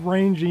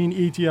wide-ranging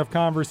ETF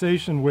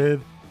conversation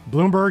with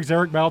Bloomberg's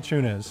Eric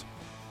Balchunas.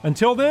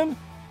 Until then,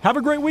 have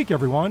a great week,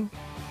 everyone.